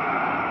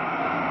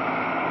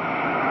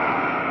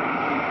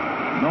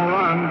 No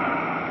runs,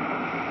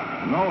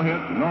 no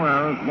hits, no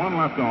errors. 1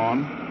 left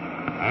on.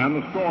 And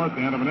the score at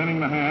the end of an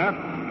inning and a half.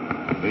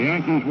 The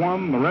Yankees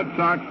 1, the Red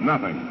Sox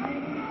nothing.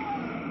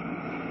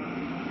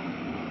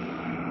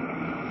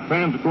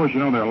 Fans, of course, you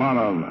know there are a lot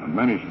of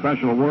many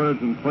special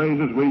words and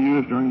phrases we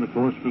use during the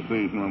course of the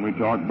season when we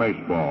talk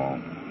baseball.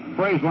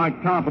 Phrase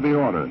like top of the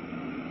order.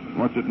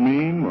 What's it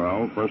mean?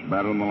 Well, first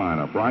batter in the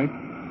lineup, right?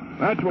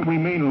 That's what we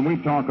mean when we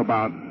talk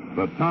about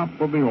the top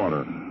of the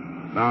order.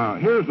 Now,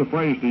 here's the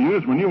phrase to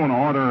use when you want to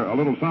order a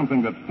little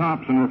something that's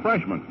tops and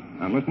refreshment.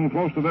 And listen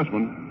close to this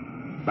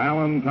one.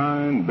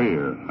 Ballantine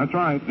beer. That's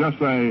right. Just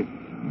say,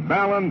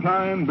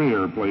 Ballantine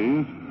beer,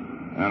 please.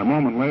 And a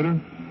moment later,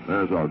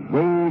 there's a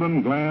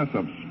golden glass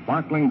of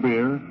sparkling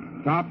beer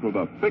topped with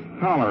a thick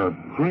collar of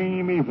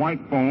creamy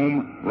white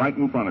foam right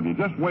in front of you,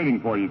 just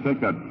waiting for you to take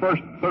that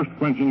first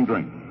thirst-quenching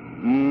drink.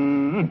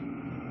 You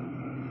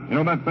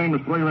know, that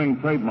famous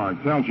 3-ring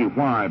trademark tells you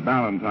why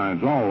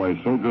Ballantine's always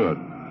so good.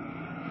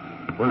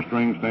 First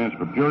ring stands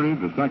for purity,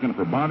 the second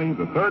for body,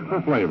 the third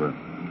for flavor.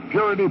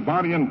 Purity,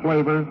 body, and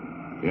flavor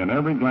in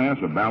every glass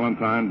of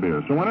Ballantine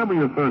beer. So whenever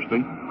you're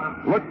thirsty,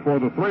 look for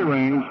the 3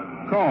 rings,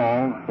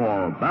 call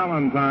for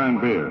Ballantine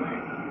beer.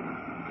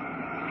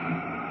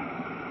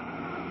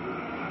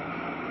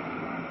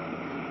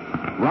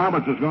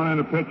 Roberts has gone in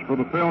to pitch for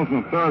the Phils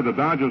in the third. The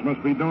Dodgers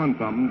must be doing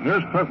something.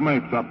 Here's Cliff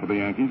Mapes up for the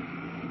Yankees.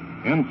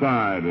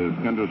 Inside is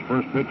Kinder's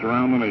first pitch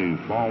around the knees.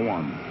 Ball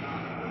 1.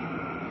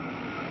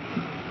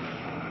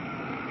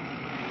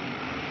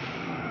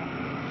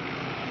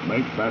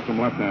 Mapes bats him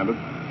left-handed.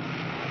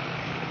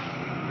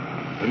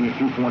 Hitting at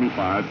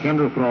 245.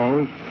 Kinder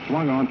throws.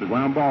 Swung on. It's a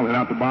ground ball. Hit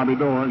out to Bobby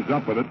Doerr. He's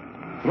up with it.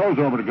 Throws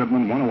over to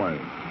Goodman. 1 away.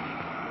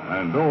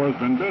 And Doerr's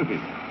been busy.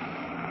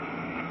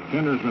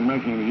 Kinder's been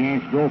making the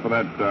Yanks go for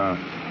that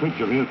pitch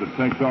of his that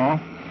takes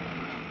off.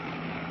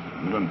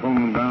 He's been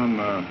pulling them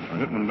down,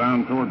 hitting them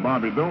down toward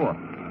Bobby Dorr.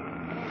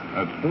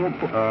 That's 4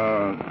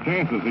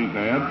 chances he's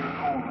had.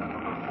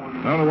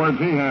 In other words,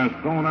 he has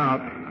thrown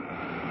out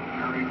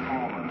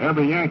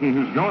every Yankee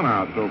who's gone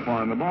out so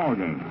far in the ball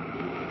game.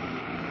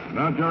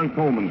 Now Jerry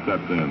Coleman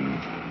steps in.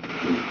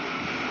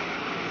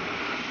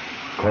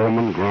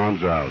 Coleman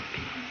grounds out.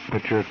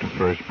 Pitcher to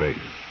first base.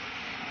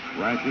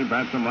 Rashi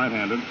bats him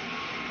right-handed.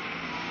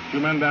 2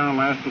 men down,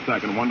 last to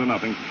second,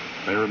 1-0.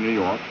 Favor of New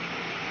York.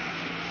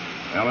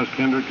 Ellis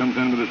Kinder comes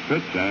in with his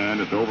pitch,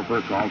 and it's over for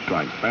a called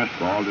strike.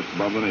 Fastball just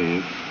above the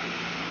knees.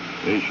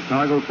 The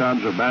Chicago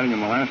Cubs are batting in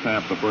the last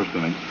half of the first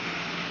inning.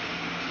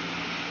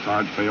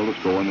 Cards fail to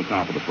score in the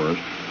top of the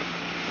first.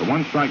 The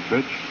 1-strike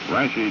pitch,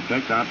 Rashi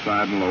takes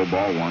outside and low,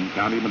 ball 1.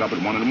 Count even up at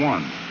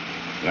 1-1.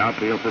 The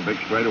outfield for big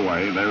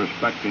straightaway. They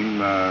respect him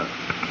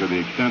to the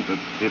extent that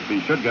if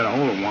he should get a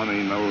hold of one,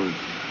 he knows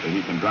that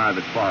he can drive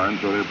it far, and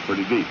so they're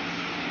pretty deep.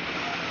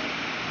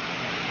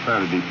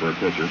 Fairly deep for a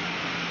pitcher.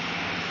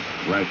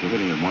 Rashi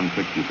hitting at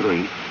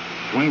 163.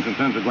 Swings and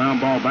sends a ground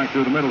ball back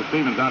through the middle.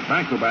 Stevens out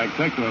back to the bag,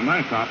 takes it a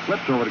nice hop,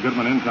 flips over to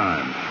Goodman in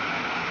time.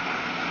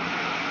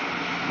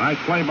 Nice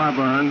play by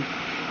Burns.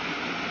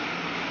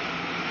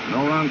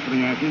 No runs for the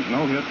Yankees,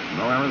 no hits,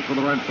 no errors for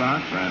the Red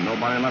Sox, and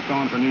nobody left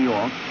on for New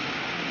York.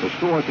 The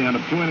score at the end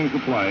of 2 innings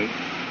of play,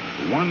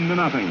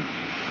 1-0.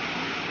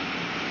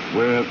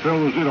 With Phil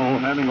Rizzuto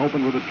having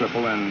opened with a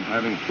triple and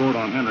having scored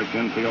on Henrik's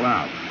infield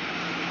out.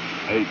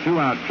 A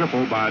 2-out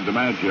triple by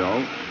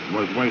DiMaggio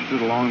was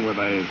wasted along with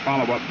a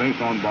follow-up base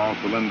on ball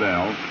for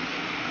Lindell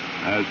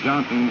as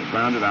Johnson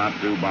grounded out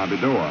to Bobby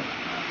Dorr.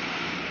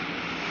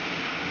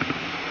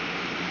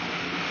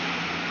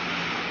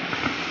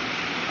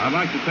 I'd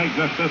like to take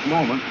just this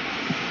moment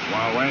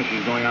while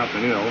Rashi's going out the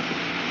hill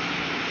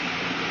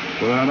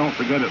so that I don't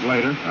forget it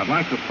later. I'd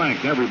like to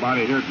thank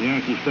everybody here at the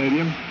Yankee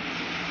Stadium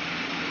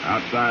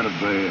outside of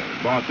the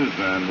bosses,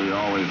 and we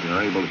always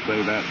are able to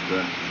say that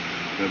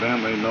to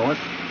them. They know it.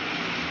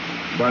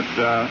 But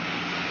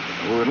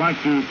we would like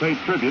to pay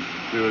tribute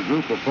to a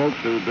group of folks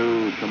who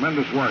do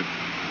tremendous work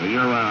the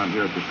year-round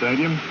here at the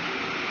stadium.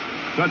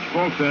 Such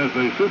folks as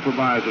the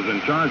supervisors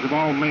in charge of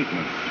all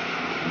maintenance,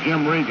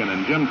 Jim Regan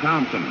and Jim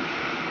Thompson,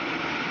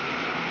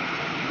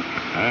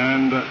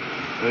 and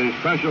the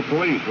special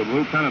police with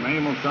Lieutenant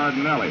Amos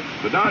Cardinelli.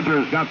 The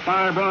Dodgers got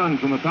 5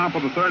 runs in the top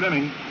of the 3rd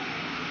inning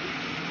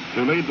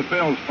to lead the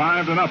Phils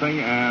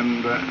 5-0,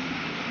 and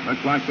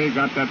looks like they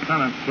got that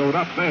pennant sewed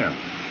up there.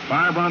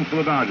 5 runs for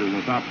the Dodgers in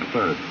the top of the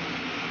 3rd.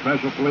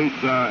 Special police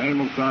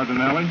Amos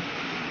Cardinelli,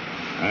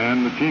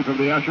 and the chief of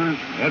the ushers,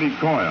 Eddie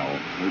Coyle,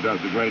 who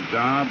does a great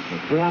job. The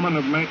foreman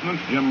of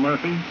maintenance, Jim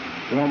Murphy.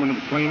 Foreman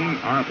of cleaning,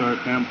 Arthur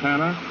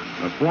Campana.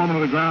 The foreman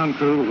of the ground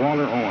crew,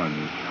 Walter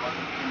Owens.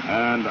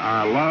 And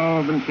our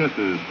love and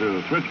kisses to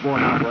the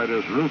switchboard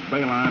operators, Ruth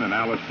Bayline and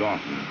Alice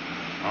Dawson.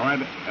 All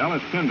right,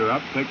 Ellis Kinder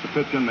up, takes the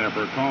pitch in there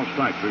for a called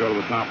strike to go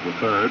to the top of the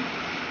 3rd.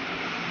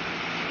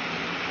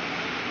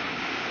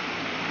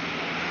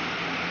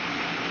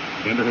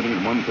 Kinder hitting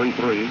at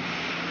 1-3-3.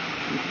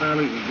 He's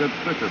fairly a good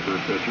sticker for a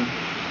pitcher.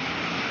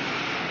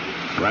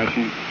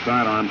 Rashi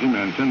sidearms him,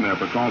 and it's in there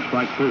for called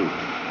strike 2.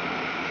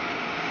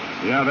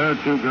 Yeah, there are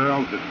 2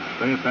 girls that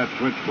stay at that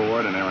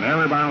switchboard, and when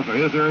everybody else says,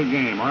 is there a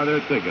game? Are there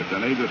tickets?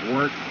 And they just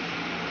work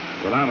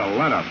without a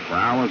let-up for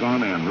hours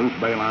on end. Ruth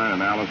Bayline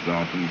and Alice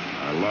Dawson,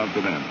 our love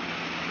to them.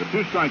 The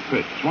 2-strike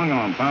pitch, swung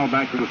on, fouled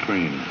back to the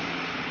screen.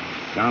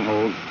 Count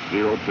holds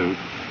 0-2.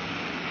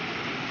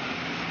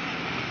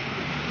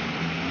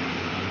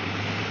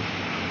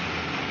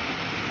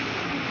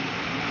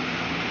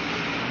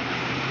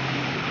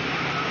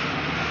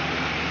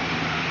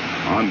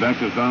 On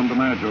deck is Dom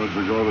DiMaggio as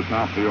we go to the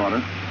top of the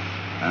order.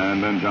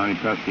 And then Johnny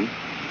Pesky.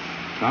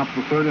 Top of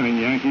the 3rd inning,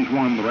 Yankees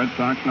 1, the Red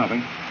Sox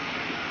 0.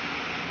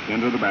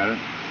 Into the batter.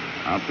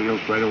 Outfield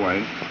straight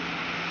away.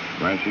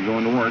 Rashi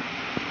going to work.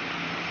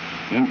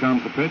 In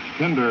comes the pitch.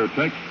 Kinder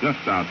takes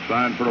just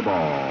outside for the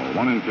ball.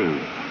 1-2.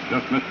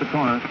 Just missed the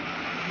corner.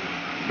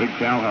 Big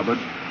Cal Hubbard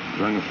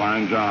doing a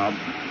fine job.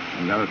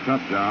 And got a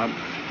tough job.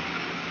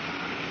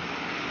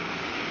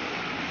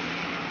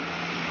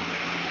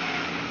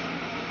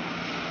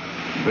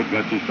 Big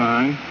gets his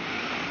sign.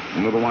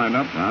 Into the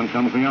windup. Round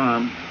comes the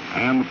arm.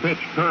 And the pitch.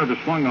 Curve is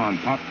swung on.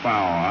 Pop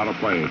foul. Out of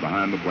play.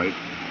 Behind the plate.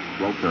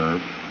 Slow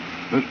curve.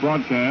 This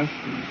broadcast,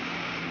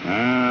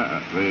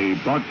 the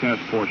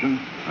broadcast portion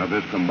of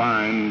this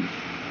combined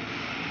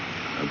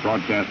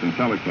broadcast and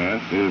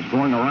telecast is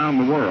going around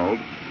the world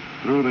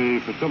through the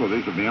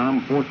facilities of the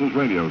Armed Forces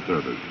Radio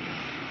Service.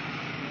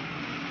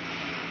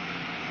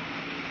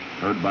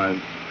 Heard by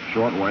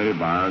shortwave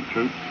by our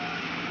troops,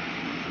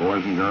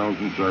 boys and girls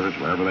in service,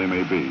 wherever they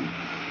may be.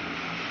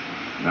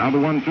 Now the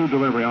 1-2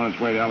 delivery on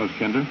its way to Ellis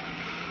Kinder.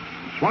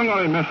 Swung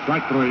on a miss,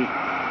 strike 3.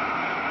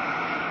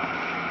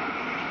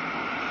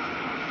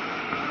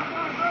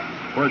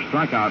 First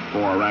strikeout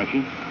for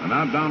Rashi. And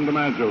now Dom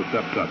DiMaggio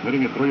steps up,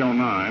 hitting at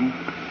 309.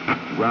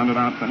 Grounded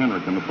out to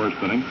Henrik in the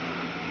first inning.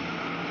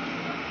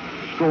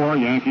 Score,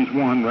 Yankees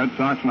 1, Red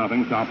Sox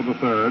 0, top of the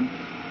 3rd.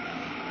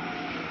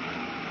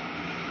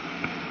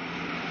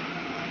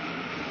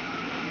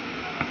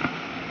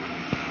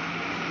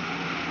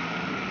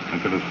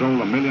 could have sold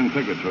 1 million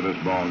tickets for this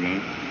ball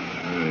game.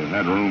 They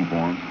had room for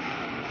him.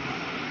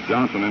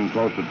 Johnson in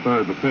close at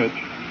third. The pitch.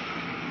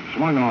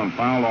 Swung on,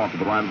 fouled off to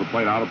the right of the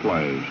plate, out of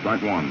play.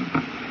 Strike one.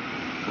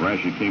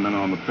 Rashi came in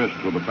on the fist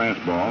with the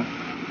fastball.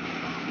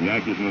 The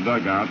Yankees in the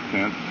dugout,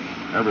 tense.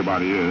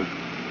 Everybody is.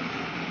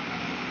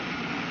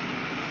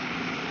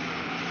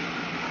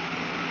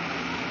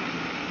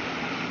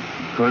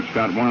 Kurt's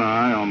got one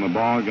eye on the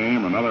ball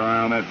game, another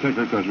eye on that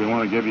ticker, because we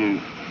want to give you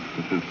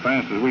this as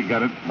fast as we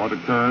get it, what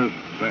occurs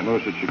St.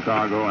 Louis at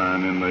Chicago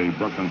and in the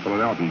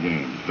Brooklyn-Philadelphia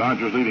game.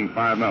 Dodgers leading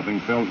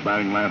 5-0. Phil's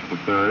batting last to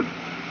third.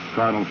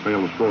 Cardinals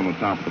failed to score in the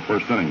top of the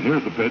first inning.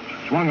 Here's the pitch.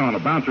 Swung on, a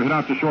bouncer hit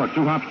out to short.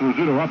 2 hops to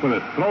Rizzuto, up with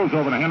it. Throws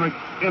over to Hendricks.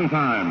 In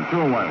time.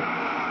 2 away.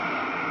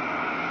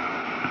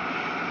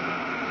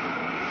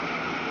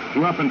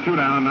 2 up and 2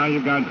 down. Now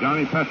you've got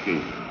Johnny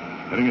Pesky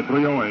hitting a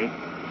 308.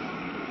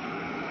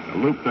 A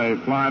loop-day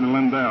fly to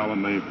Lindell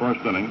in the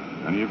first inning.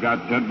 And you've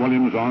got Ted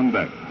Williams on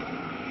deck.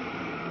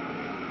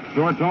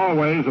 Stewart's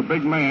always a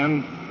big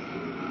man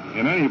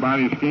in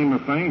anybody's scheme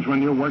of things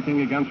when you're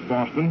working against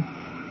Boston.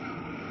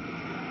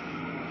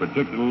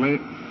 Particularly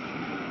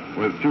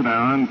with 2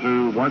 down,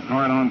 to work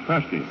hard on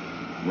Pesky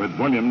with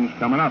Williams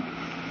coming up.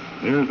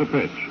 Here's the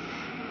pitch.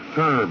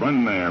 Curve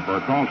in there for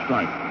a called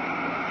strike.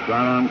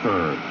 Sidearm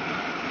curve.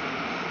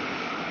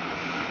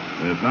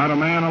 There's not a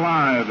man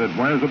alive that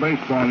wears a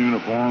baseball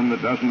uniform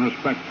that doesn't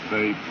respect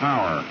the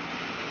power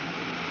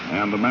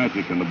and the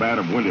magic and the bat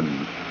of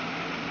Williams.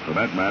 For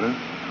that matter,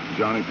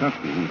 Johnny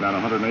Pesky, who's got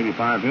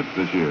 185 hits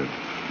this year.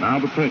 Now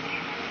the pitch.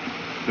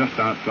 Just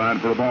outside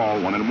for a ball,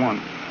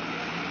 1-1.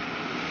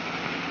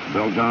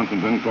 Bill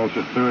Johnson's in close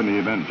at third in the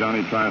event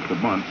Johnny tries to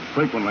bunt.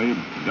 Frequently,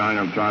 Johnny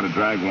will try to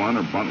drag one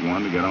or bunt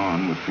one to get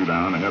on with 2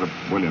 down ahead of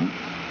Williams.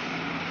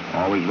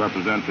 Always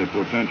represents a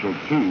potential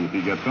 2 if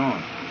he gets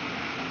on.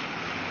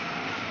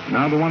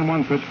 Now the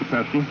 1-1 pitch to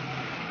Pesky.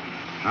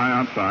 High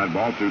outside,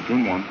 ball 2,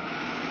 2-1.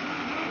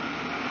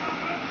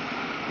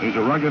 He's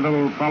a rugged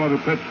little fellow to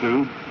pitch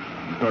to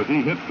because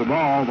he hits the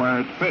ball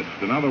where it's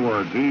pitched. In other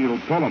words, he'll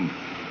pull him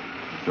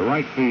to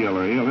right field,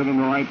 or he'll hit him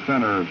to right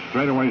center,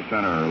 straightaway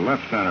center,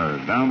 left center,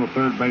 down the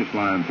third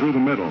baseline, through the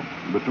middle,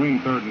 between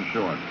third and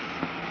short.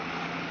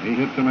 He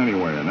hits him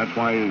anywhere, and that's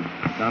why he's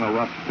kind of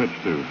rough to pitch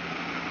to.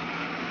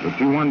 The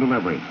 2-1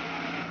 delivery.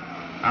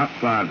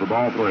 Outside for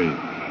ball 3.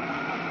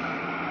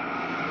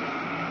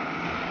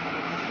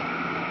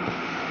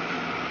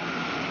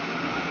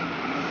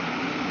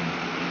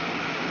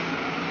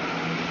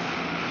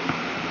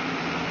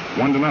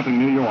 One to nothing,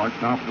 New York,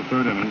 top of the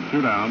third inning,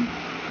 2 down.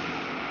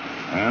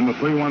 And the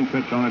 3-1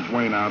 pitch on its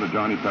way now to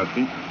Johnny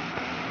Pesky.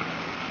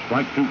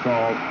 Strike 2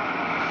 called.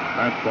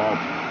 Fastball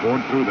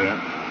bored through there.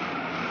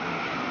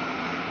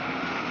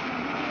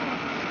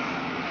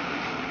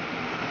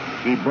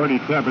 See Bertie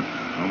Tebbett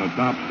on the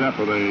top step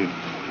of the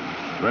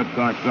Red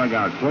Sox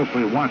dugout,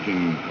 closely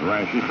watching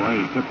Rashi for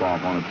any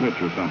tip-off on a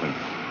pitch or something.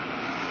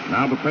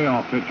 Now the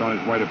payoff pitch on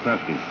its way to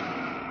Pesky.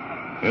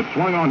 It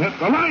swung on, hit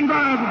the line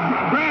drive,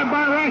 grabbed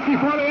by Rashi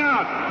for the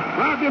out.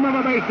 Robbed him of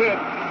a base hit.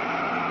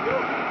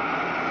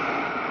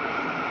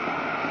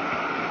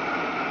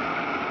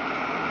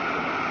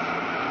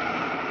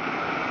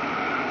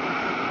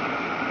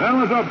 That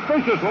was a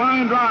vicious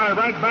line drive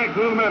right back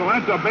through the middle.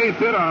 That's a base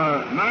hit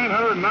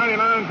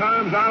 999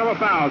 times out of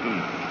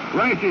 1,000.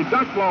 Rashi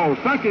ducked low,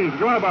 stuck his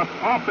glove up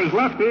off his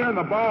left ear, and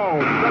the ball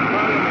struck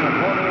right in there,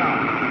 pulled it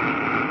out.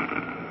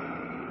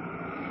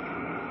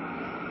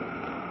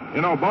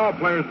 You know, ball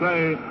players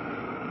say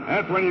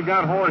that's when you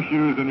got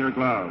horseshoes in your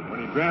glove, when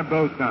you grab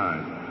those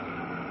kinds.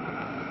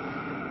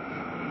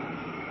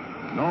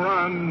 No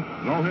runs,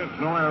 no hits,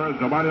 no errors,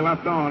 nobody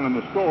left on, and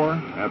the score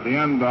at the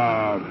end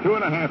of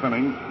 2.5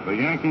 innings, the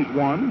Yankees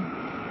won,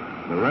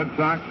 the Red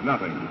Sox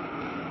nothing.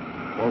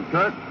 Well,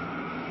 Kurt,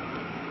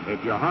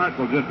 if your heart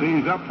will just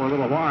ease up for a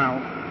little while,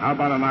 how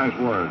about a nice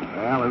word?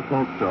 Well, let's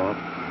hope so.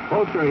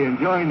 Folks, are you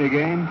enjoying the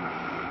game?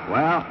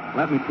 Well,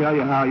 let me tell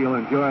you how you'll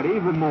enjoy it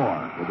even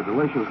more with a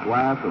delicious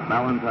glass of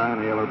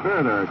Ballantine ale or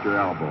beer there at your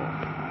elbow.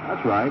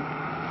 That's right,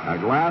 a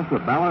glass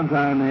of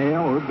Ballantine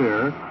ale or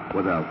beer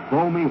with a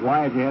foamy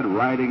whitehead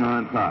riding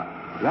on top.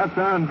 Does that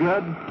sound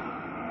good?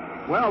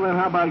 Well, then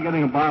how about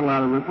getting a bottle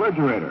out of the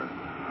refrigerator?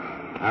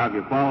 Now, if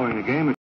you're following the game,